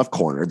bottom left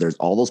corner. There's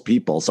all those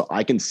people. So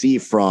I can see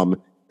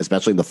from,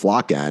 especially the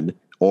flock end,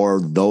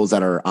 or those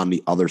that are on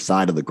the other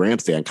side of the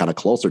grandstand, kind of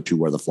closer to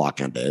where the flock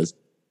end is,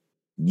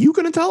 you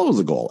couldn't tell it was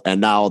a goal.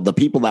 And now the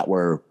people that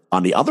were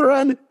on the other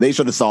end, they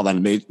should have saw that,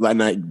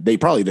 and they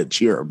probably did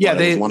cheer. Yeah,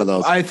 it was one of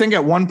those. I think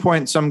at one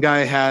point some guy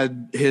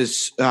had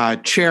his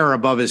chair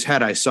above his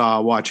head. I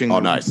saw watching. Oh,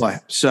 nice. Play.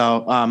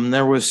 So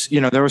there was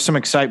some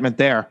excitement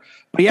there.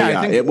 But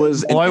I think it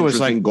was an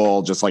interesting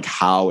goal, just like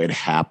how it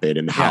happened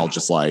and how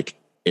just like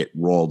it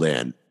rolled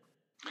in.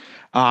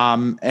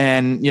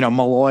 And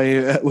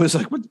Molloy was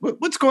like,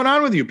 what's going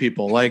on with you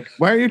people? Like,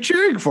 why are you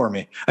cheering for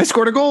me? I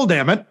scored a goal,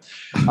 damn it.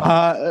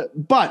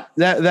 But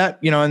that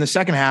in the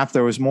second half,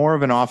 there was more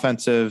of an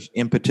offensive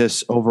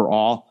impetus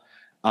overall.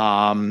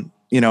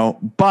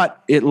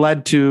 But it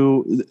led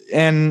to,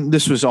 and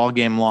this was all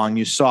game long.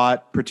 You saw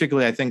it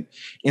particularly, I think,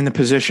 in the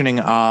positioning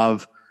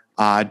of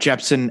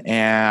Jeppson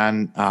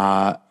and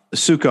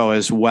Suko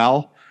as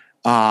well.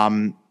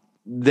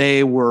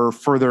 They were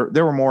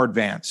more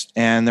advanced,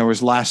 and there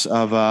was less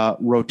of a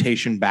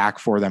rotation back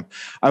for them.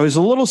 I was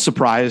a little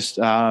surprised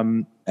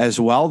as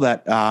well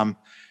that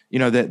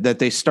that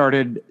they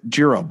started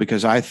Giro,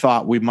 because I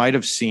thought we might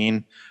have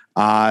seen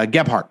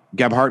Gebhardt.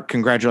 Gebhardt,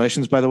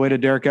 congratulations, by the way, to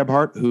Derek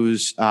Gebhardt,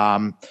 who's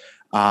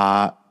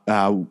has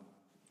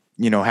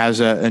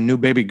a new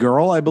baby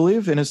girl, I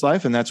believe, in his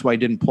life, and that's why he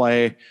didn't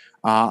play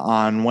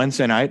on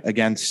Wednesday night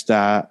against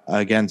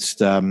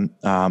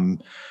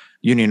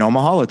Union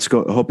Omaha. Let's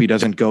go. Hope he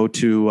doesn't go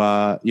to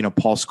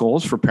Paul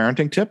Scholes for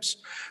parenting tips.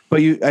 But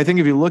I think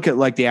if you look at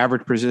like the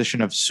average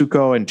position of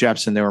Suko and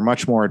Jeppson, they were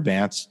much more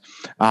advanced.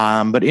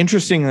 But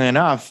interestingly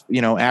enough,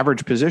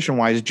 average position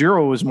wise,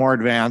 Giro was more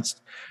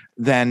advanced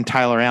than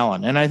Tyler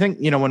Allen. And I think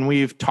when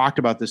we've talked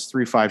about this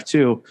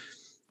 3-5-2,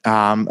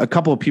 a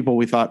couple of people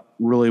we thought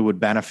really would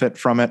benefit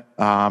from it.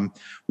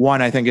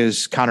 One, I think,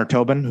 is Connor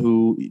Tobin,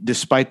 who,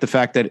 despite the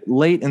fact that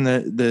late in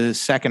the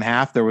second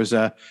half, there was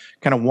a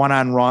kind of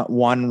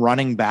one-on-one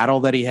running battle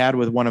that he had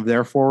with one of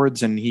their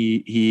forwards, and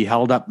he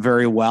held up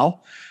very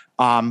well.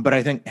 But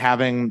I think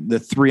having the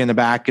three in the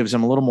back gives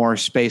him a little more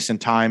space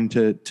and time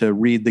to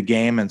read the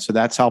game, and so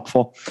that's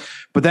helpful.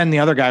 But then the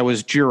other guy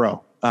was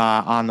Giro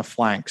on the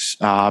flanks.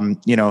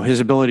 His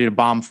ability to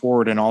bomb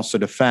forward and also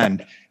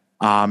defend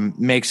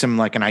makes him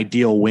like an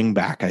ideal wing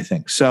back, I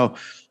think. So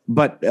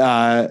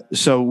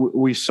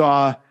we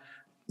saw,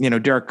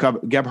 Derek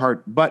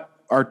Gebhardt, but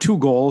our two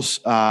goals,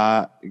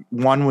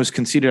 one was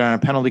conceded on a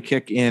penalty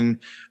kick in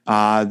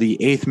the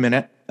 8th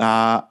minute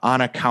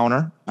on a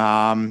counter.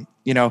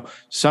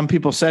 Some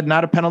people said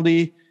not a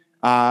penalty.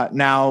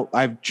 Now,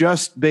 I've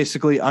just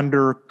basically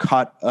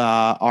undercut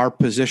our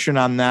position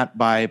on that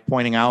by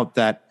pointing out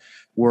that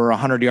we're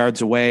 100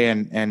 yards away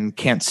and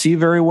can't see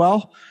very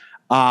well.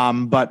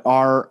 But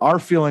our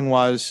feeling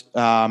was,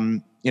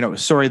 the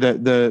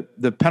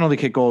penalty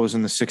kick goal was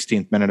in the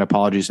 16th minute.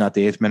 Apologies, not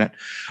the 8th minute,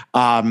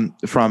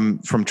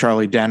 from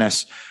Charlie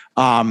Dennis.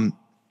 But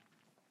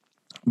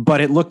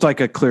it looked like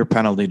a clear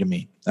penalty to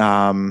me.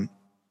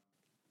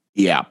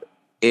 Yeah.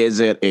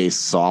 Is it a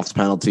soft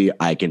penalty?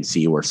 I can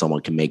see where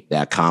someone can make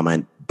that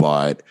comment,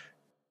 but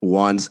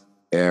once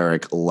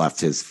Eric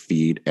left his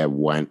feet and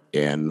went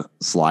in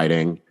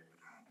sliding,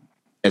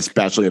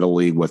 especially in a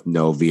league with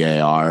no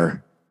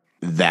VAR,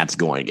 that's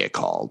going to get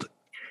called.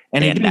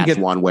 And that's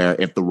one where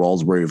if the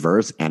roles were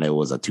reversed and it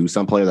was a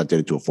Tucson player that did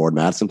it to a Ford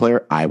Madison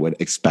player, I would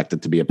expect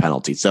it to be a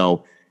penalty.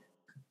 So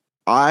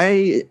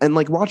watching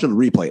the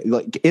replay,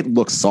 like it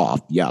looks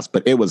soft, yes,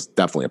 but it was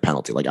definitely a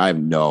penalty. Like I have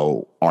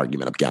no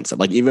argument against it.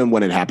 Like even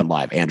when it happened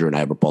live, Andrew and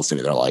I were both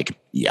sitting there like,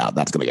 yeah,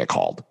 that's going to get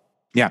called.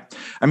 Yeah.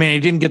 I mean, he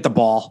didn't get the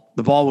ball.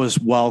 The ball was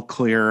well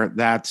clear.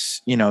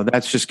 That's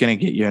just going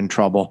to get you in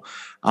trouble.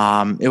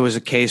 It was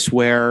a case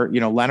where,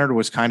 Leonard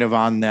was kind of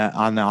on the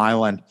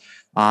island.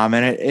 And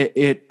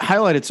it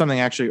highlighted something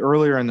actually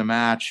earlier in the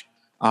match.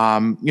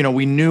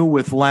 We knew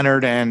with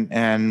Leonard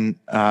and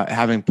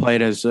having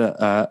played as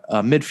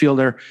a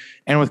midfielder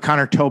and with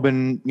Connor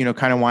Tobin,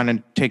 kind of wanting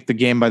to take the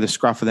game by the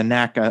scruff of the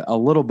neck a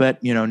little bit,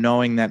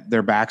 knowing that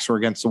their backs were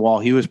against the wall,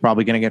 he was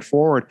probably going to get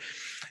forward.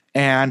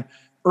 And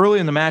early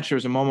in the match, there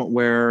was a moment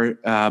where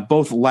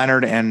both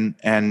Leonard and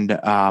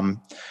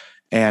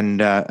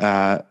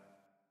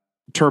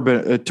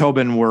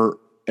Tobin were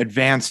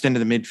advanced into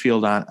the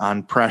midfield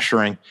on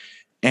pressuring.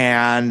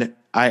 And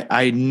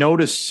I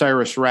noticed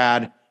Cyrus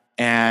Rad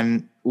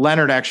and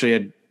Leonard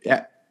actually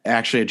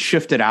had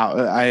shifted out.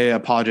 I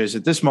apologize.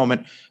 At this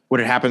moment, what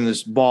had happened,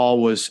 this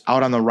ball was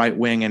out on the right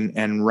wing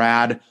and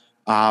Rad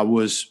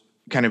was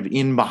kind of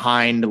in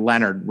behind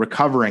Leonard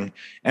recovering.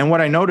 And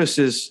what I noticed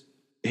is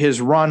his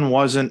run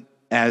wasn't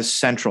as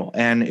central.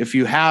 And if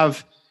you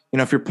have,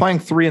 if you're playing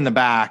three in the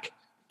back,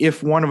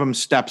 if one of them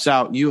steps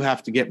out, you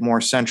have to get more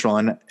central.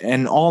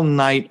 And all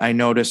night I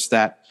noticed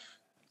that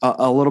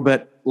a little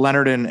bit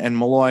Leonard and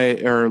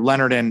Malloy, or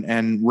Leonard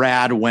and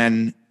Rad,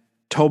 when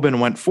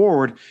Tobin went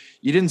forward,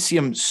 you didn't see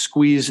him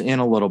squeeze in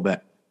a little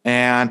bit.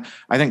 And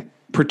I think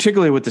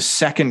particularly with the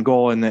second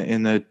goal in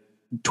the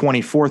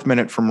 24th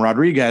minute from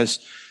Rodriguez,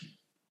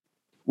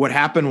 what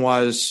happened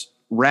was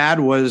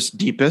Rad was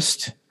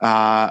deepest.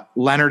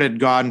 Leonard had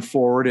gone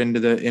forward into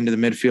the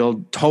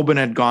midfield. Tobin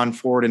had gone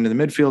forward into the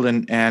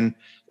midfield, and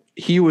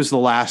he was the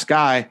last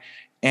guy.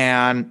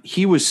 And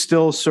he was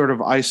still sort of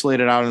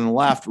isolated out on the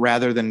left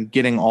rather than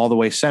getting all the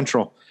way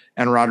central.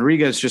 And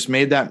Rodriguez just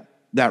made that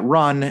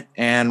run,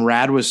 and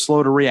Rad was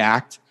slow to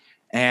react,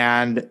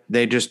 and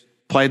they just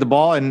played the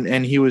ball,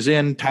 and he was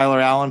in. Tyler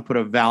Allen put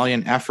a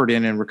valiant effort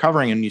in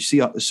recovering, and you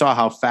saw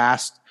how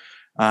fast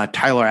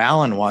Tyler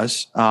Allen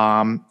was.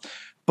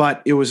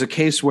 But it was a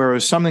case where it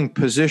was something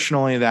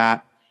positionally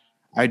that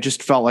I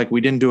just felt like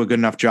we didn't do a good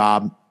enough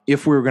job.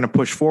 If we were going to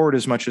push forward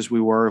as much as we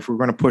were, if we were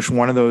going to push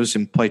one of those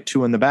and play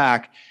two in the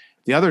back,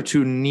 the other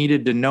two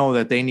needed to know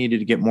that they needed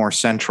to get more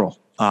central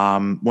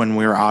when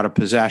we were out of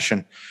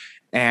possession.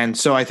 And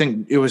so I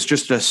think it was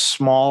just a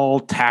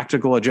small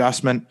tactical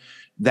adjustment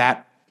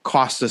that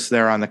cost us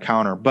there on the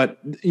counter. But,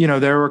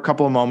 there were a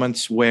couple of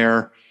moments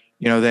where,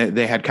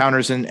 they had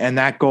counters, and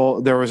that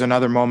goal, there was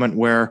another moment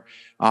where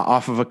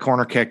off of a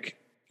corner kick,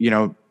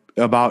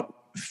 about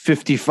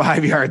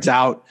 55 yards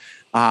out,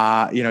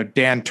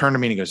 Dan turned to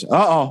me and he goes,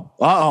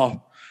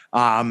 uh-oh.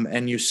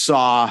 And you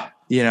saw,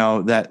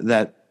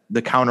 that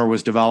the counter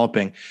was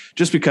developing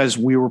just because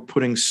we were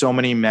putting so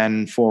many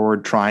men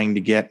forward trying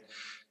to get.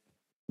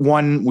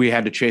 One, we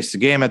had to chase the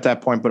game at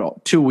that point,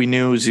 but two, we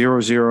knew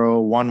 0-0,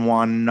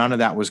 1-1, none of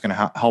that was going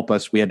to help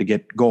us. We had to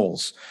get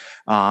goals.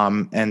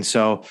 And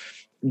so,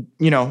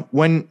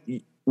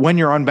 when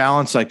you're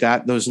unbalanced like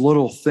that, those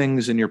little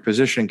things in your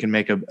position can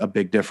make a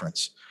big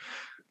difference.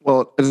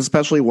 Well,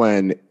 especially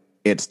when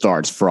it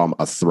starts from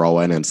a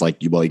throw-in, and it's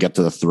like you get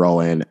to the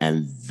throw-in,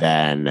 and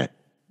then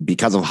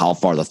because of how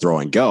far the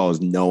throw-in goes,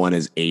 no one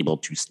is able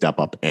to step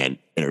up and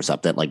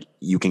intercept it. Like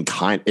you can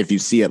if you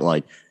see it,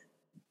 like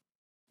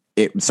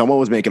someone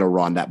was making a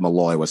run that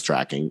Malloy was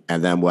tracking,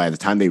 and then by the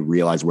time they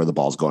realize where the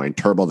ball's going,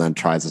 Turbo then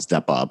tries to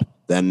step up,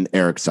 then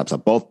Eric steps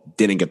up. Both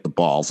didn't get the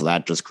ball, so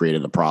that just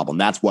created a problem.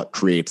 That's what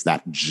creates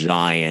that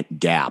giant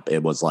gap.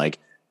 It was like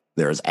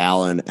there's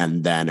Allen,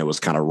 and then it was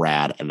kind of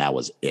Rad, and that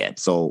was it.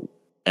 So,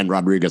 and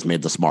Rodriguez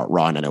made the smart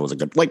run, and it was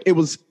it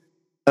was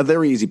a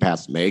very easy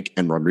pass to make,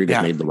 and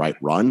Rodriguez made the right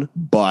run.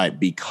 But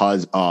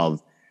because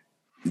of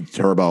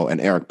Turbo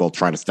and Eric both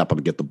trying to step up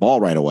and get the ball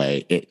right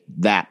away,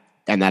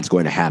 that's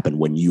going to happen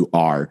when you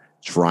are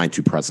trying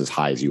to press as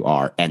high as you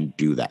are and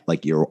do that.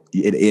 Like it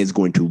is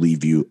going to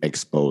leave you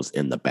exposed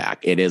in the back.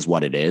 It is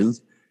what it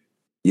is.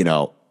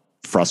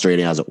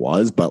 frustrating as it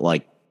was, but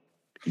like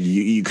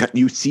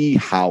you see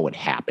how it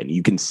happened.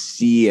 You can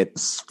see it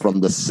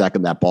from the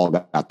second that ball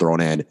got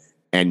thrown in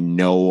and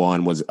no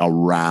one was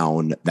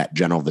around that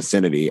general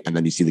vicinity. And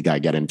then you see the guy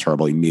get in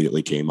turbo,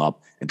 immediately came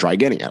up and try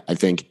getting it. I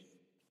think,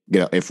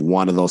 if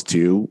one of those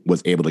two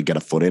was able to get a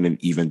foot in and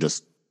even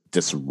just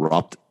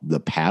disrupt the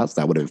pass,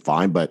 that would have been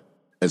fine. But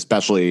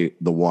especially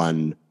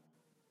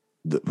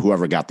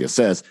whoever got the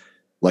assist,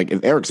 like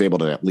if Eric's able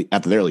to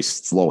at the very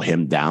least slow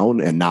him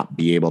down and not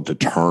be able to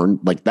turn,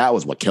 like that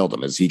was what killed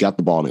him, is he got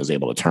the ball and he was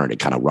able to turn and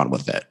kind of run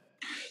with it.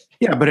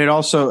 Yeah, but it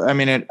also, I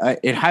mean,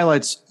 it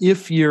highlights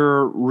if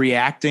you're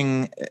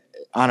reacting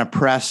on a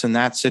press in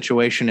that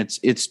situation,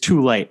 it's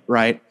too late,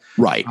 right?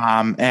 Right.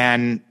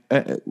 And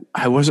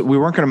we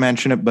weren't going to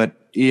mention it, but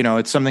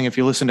it's something. If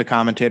you listen to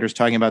commentators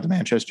talking about the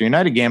Manchester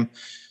United game,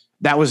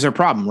 that was their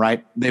problem,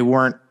 right? They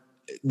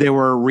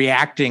were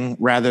reacting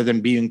rather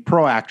than being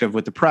proactive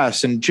with the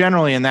press. And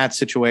generally in that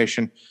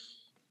situation,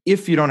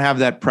 if you don't have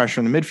that pressure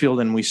in the midfield,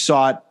 and we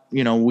saw it,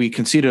 we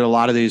conceded a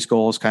lot of these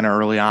goals kind of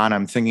early on.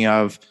 I'm thinking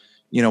of,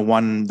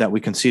 one that we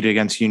conceded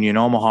against Union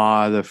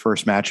Omaha, the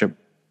first match at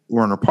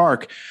Werner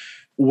Park,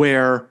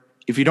 where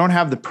if you don't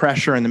have the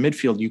pressure in the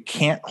midfield, you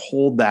can't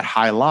hold that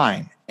high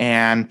line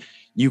and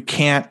you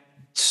can't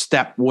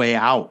step way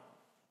out.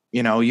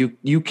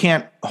 You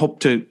can't hope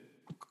to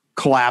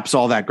collapse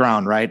all that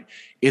ground, right?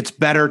 It's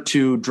better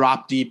to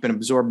drop deep and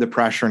absorb the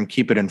pressure and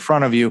keep it in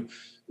front of you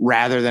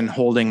rather than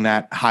holding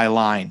that high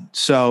line.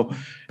 So,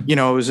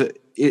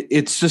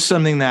 it's just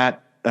something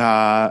that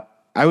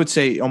I would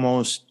say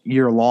almost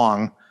year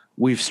long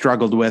we've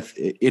struggled with.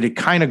 It had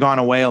kind of gone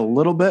away a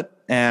little bit.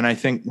 And I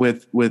think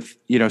with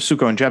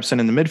Suko and Jepsen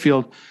in the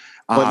midfield,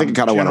 well, I think it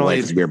kind of went away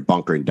because we were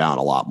bunkering down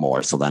a lot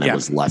more. So then it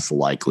was less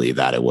likely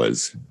that it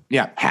was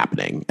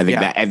happening.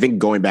 I think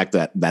going back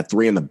to that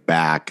three in the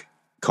back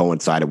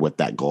coincided with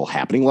that goal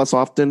happening less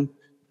often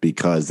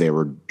because they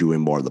were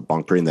doing more of the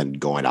bunkering than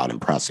going out and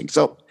pressing.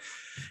 So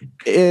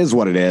it is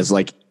what it is.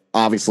 Like,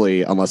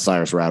 obviously, unless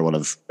Cyrus Rad would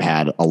have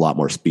had a lot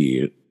more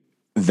speed,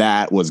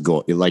 that was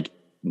goal. Like,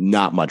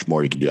 not much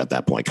more you can do at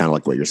that point. Kind of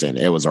like what you're saying.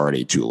 It was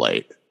already too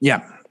late.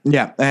 Yeah.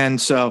 Yeah.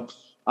 And so,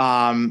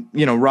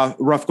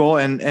 rough goal.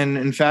 And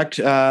in fact,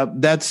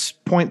 that's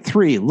point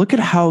 3. Look at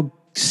how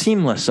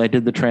seamless I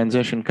did the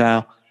transition,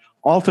 Kyle.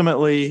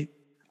 Ultimately,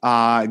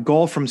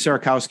 goal from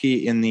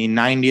Sierakowski in the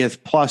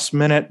 90th plus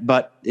minute,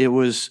 but it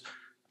was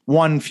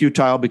 1,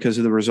 futile because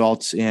of the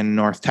results in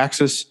North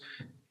Texas,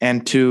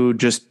 and 2,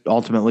 just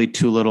ultimately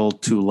too little,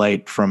 too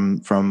late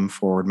from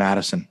forward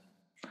Madison.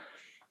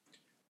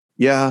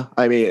 Yeah,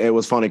 I mean, it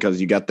was funny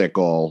because you got that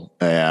goal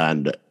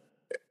and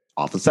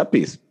off the set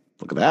piece.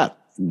 Look at that.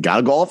 Got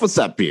a goal off a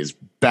set piece.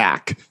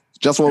 Back.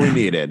 Just what we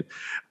needed.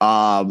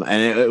 And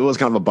it was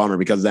kind of a bummer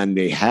because then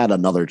they had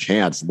another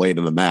chance late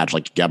in the match.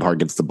 Like, Gebhardt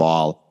gets the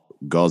ball,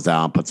 goes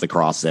down, puts the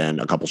cross in,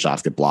 a couple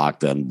shots get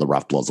blocked, and the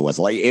ref blows the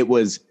whistle. Like, it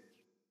was,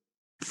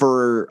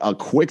 for a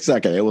quick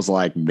second, it was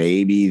like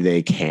maybe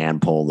they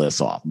can pull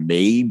this off.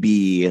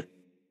 Maybe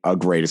a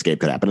great escape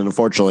could happen. And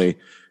unfortunately,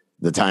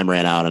 the time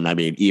ran out. And I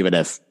mean, even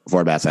if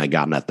Fort Madison had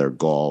gotten at their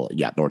goal,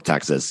 North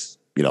Texas,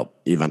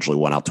 eventually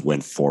went out to win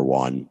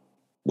 4-1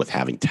 with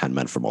having 10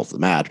 men for most of the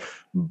match.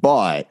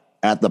 But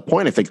at the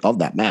point, I think, of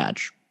that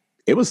match,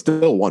 it was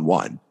still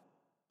 1-1.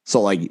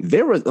 So, like,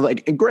 there was,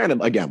 like, and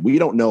granted, again, we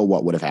don't know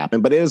what would have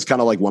happened, but it is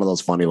kind of like one of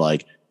those funny,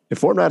 like, if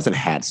Fort Madison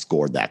had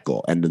scored that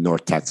goal and the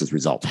North Texas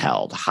result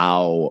held,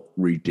 how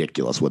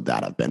ridiculous would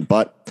that have been?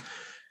 But,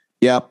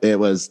 yeah, it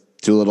was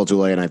too little, too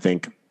late. And I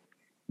think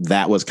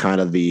that was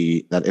kind of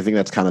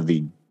that's kind of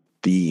the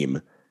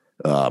theme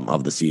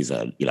of the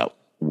season,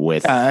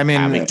 with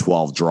having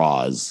 12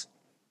 draws.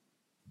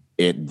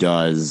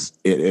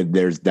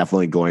 There's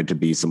definitely going to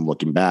be some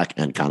looking back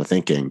and kind of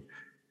thinking,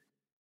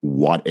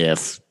 what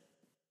if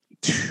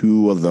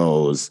 2 of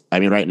those, I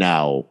mean, right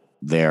now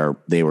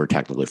they were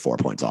technically 4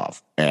 points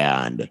off,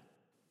 and,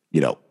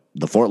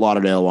 the Fort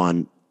Lauderdale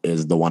one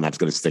is the one that's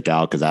going to stick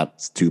out because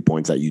that's 2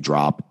 points that you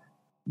drop.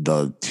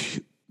 Both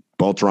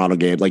Toronto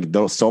games, like,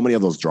 so many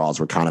of those draws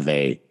were kind of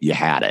you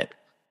had it.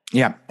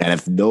 Yeah. And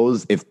if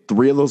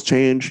 3 of those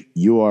change,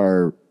 you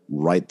are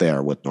right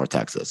there with North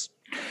Texas.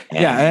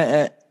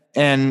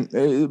 And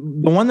the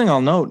one thing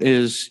I'll note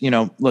is,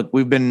 look,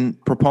 we've been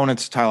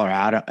proponents of Tyler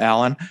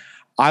Allen.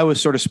 I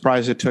was sort of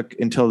surprised it took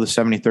until the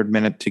 73rd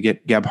minute to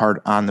get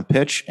Gebhardt on the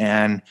pitch.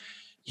 And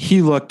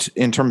he looked,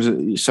 in terms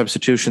of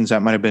substitutions,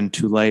 that might have been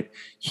too late.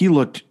 He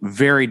looked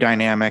very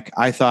dynamic.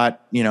 I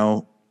thought,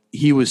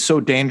 he was so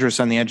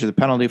dangerous on the edge of the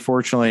penalty.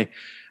 Fortunately,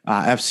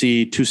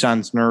 FC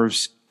Tucson's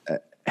nerves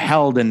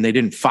held, and they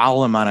didn't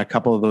foul him on a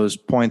couple of those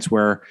points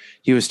where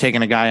he was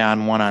taking a guy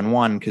on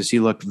one-on-one, because he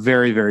looked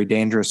very, very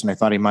dangerous, and I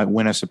thought he might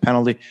win us a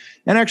penalty.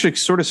 And actually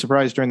sort of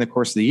surprised during the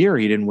course of the year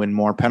he didn't win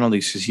more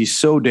penalties because he's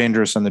so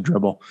dangerous on the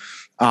dribble.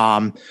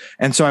 And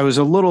so I was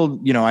a little,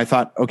 I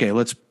thought, okay,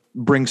 let's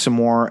bring some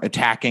more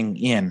attacking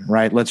in,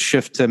 right? Let's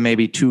shift to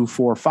maybe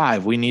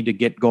 2-4-5. We need to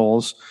get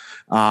goals.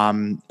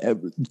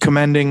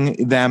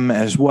 Commending them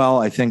as well.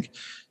 I think,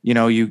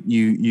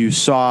 you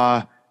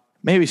saw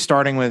maybe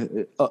starting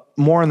with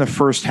more in the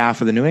first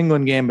half of the New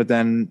England game, but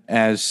then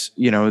as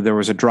there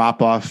was a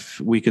drop off,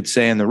 we could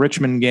say, in the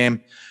Richmond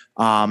game.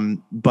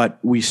 But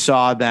we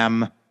saw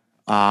them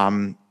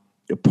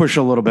push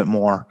a little bit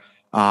more,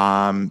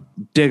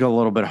 dig a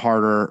little bit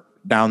harder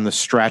down the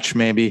stretch,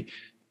 maybe.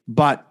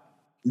 But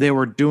they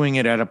were doing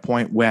it at a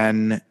point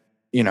when,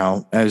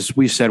 as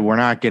we said, we're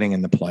not getting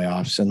in the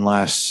playoffs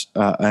unless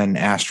an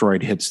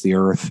asteroid hits the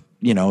Earth.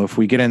 If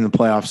we get in the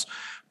playoffs,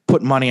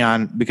 put money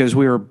on, because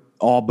we were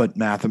all but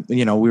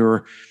we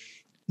were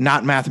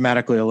not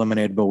mathematically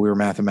eliminated, but we were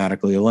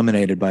mathematically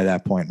eliminated by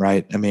that point,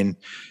 right? I mean,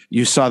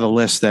 you saw the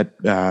list that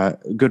a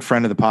good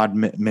friend of the pod,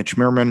 Mitch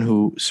Merman,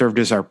 who served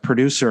as our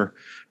producer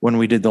when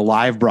we did the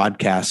live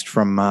broadcast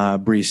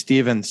from Bree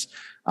Stevens,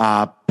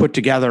 put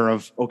together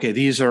of, okay,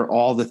 these are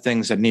all the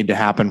things that need to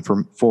happen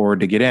from forward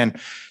to get in.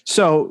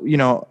 So,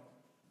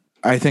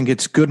 I think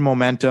it's good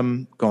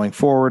momentum going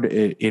forward.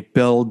 It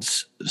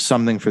builds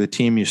something for the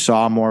team. You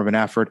saw more of an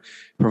effort,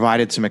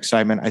 provided some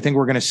excitement. I think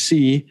we're going to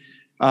see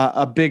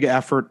a big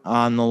effort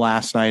on the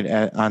last night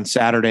on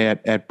Saturday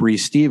at Bree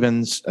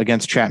Stevens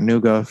against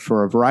Chattanooga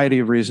for a variety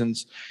of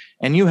reasons.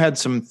 And you had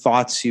some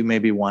thoughts you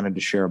maybe wanted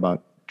to share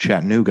about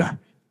Chattanooga.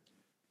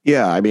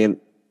 Yeah, I mean,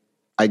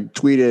 I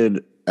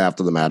tweeted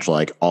after the match,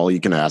 like, all you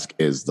can ask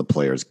is the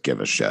players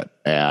give a shit.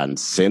 And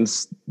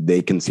since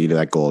they conceded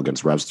that goal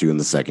against Revs 2 in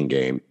the second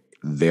game,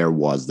 there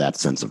was that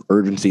sense of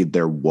urgency.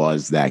 There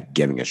was that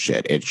giving a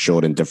shit. It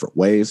showed in different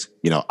ways,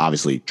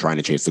 obviously trying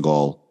to chase the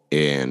goal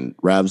in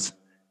Revs,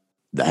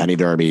 the Henny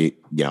Derby,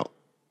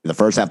 the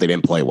first half, they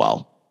didn't play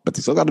well, but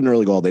they still got an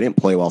early goal. They didn't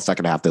play well.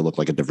 Second half, they looked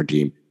like a different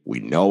team.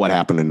 We know what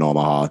happened in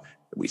Omaha.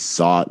 We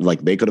saw,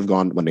 like, they could have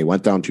gone, when they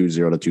went down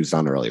 2-0 to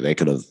Tucson early, they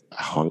could have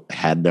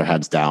had their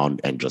heads down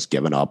and just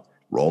given up,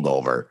 rolled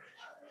over.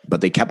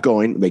 But they kept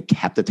going. They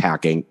kept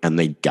attacking, and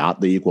they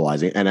got the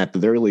equalizing. And at the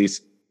very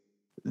least,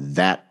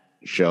 that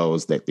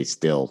shows that they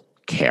still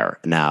care.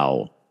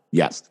 Now,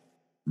 yes,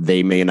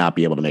 they may not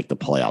be able to make the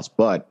playoffs,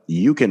 but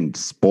you can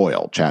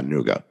spoil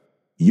Chattanooga.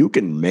 You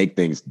can make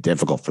things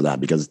difficult for them,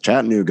 because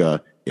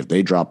Chattanooga, if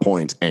they drop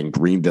points and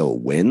Greenville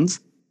wins,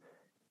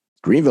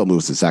 Greenville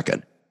moves to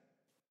second.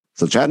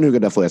 So Chattanooga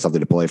definitely has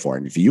something to play for.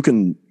 And if you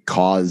can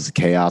cause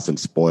chaos and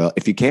spoil,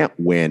 if you can't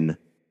win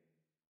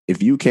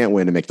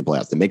and make the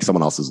playoffs, then make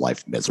someone else's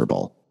life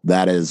miserable.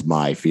 That is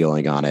my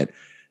feeling on it.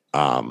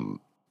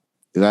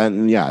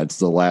 Then yeah, it's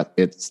the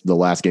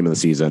last game of the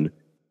season.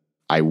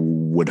 I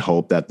would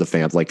hope that the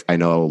fans, like, I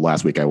know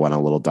last week I went on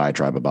a little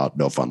diatribe about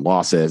no fun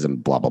losses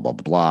and blah, blah, blah,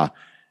 blah, blah.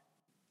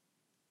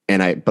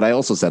 But I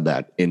also said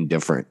that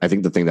indifferent. I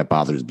think the thing that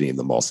bothers me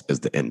the most is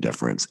the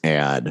indifference.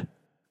 And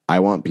I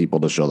want people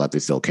to show that they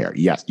still care.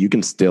 Yes, you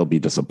can still be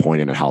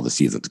disappointed in how the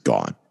season's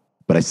gone,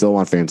 but I still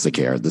want fans to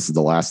care. This is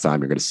the last time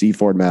you're going to see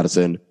Ford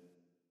Madison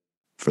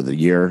for the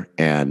year.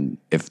 And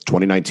if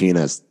 2019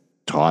 has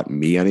taught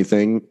me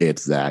anything,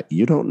 it's that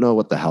you don't know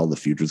what the hell the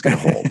future is going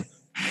to hold.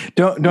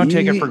 Don't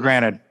take it for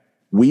granted.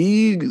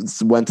 We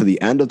went to the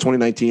end of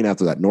 2019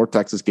 after that North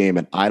Texas game,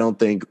 and I don't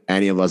think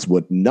none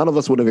of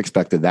us would have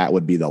expected that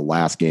would be the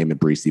last game at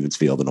Bree Stevens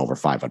Field in over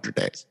 500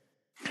 days.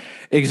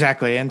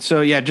 Exactly. And so,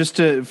 yeah, just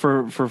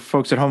for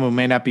folks at home who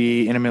may not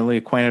be intimately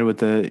acquainted with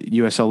the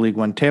USL League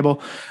One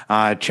table,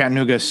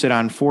 Chattanooga sit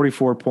on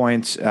 44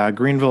 points,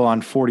 Greenville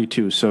on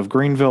 42. So if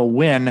Greenville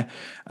win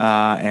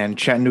and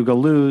Chattanooga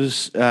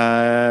lose,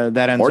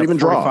 that ends or up even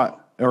draw.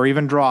 Or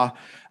even draw.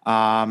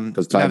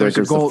 Because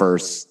tiebreakers the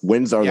first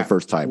wins are the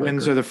first tiebreaker.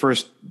 Wins are the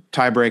first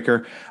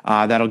tiebreaker.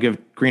 That'll give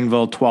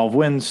Greenville 12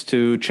 wins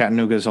to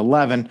Chattanooga's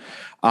 11.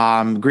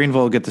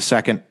 Greenville will get the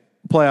second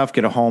playoff,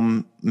 get a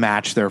home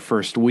match their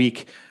first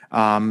week,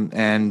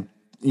 and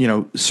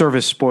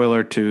service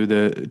spoiler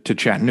to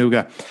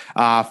Chattanooga.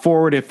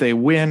 Forward, if they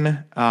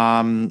win,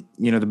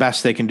 the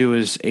best they can do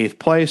is 8th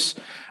place.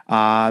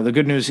 The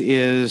good news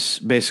is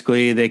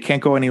basically they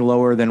can't go any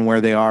lower than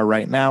where they are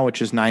right now,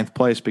 which is 9th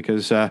place,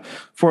 because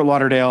Fort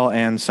Lauderdale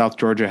and South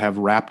Georgia have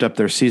wrapped up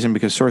their season,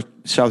 because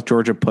South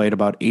Georgia played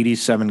about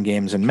 87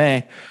 games in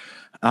May.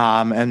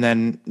 And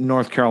then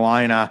North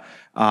Carolina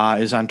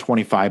is on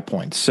 25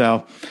 points.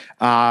 So,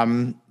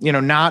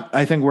 not,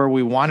 I think, where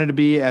we wanted to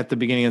be at the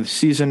beginning of the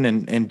season.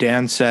 And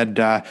Dan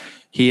said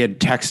he had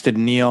texted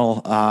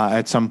Neil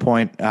at some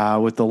point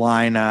with the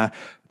line,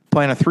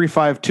 playing a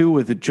 3-5-2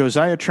 with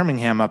Josiah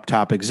Trimmingham up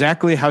top,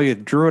 exactly how you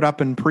drew it up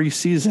in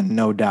preseason,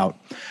 no doubt.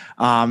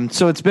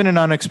 So it's been an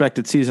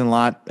unexpected season. A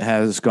lot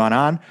has gone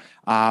on.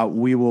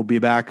 We will be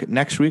back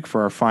next week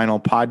for our final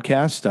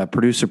podcast.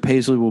 Producer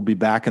Paisley will be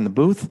back in the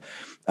booth.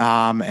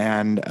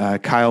 And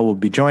Kyle will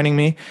be joining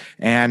me.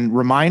 And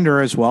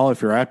reminder as well,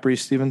 if you're at Bree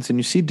Stevens and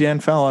you see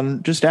Dan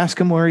Fallon, just ask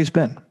him where he's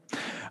been.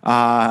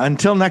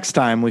 Until next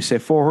time, we say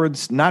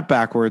forwards, not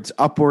backwards,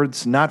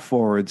 upwards, not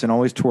forwards, and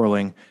always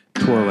twirling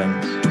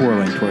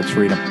towards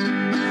freedom.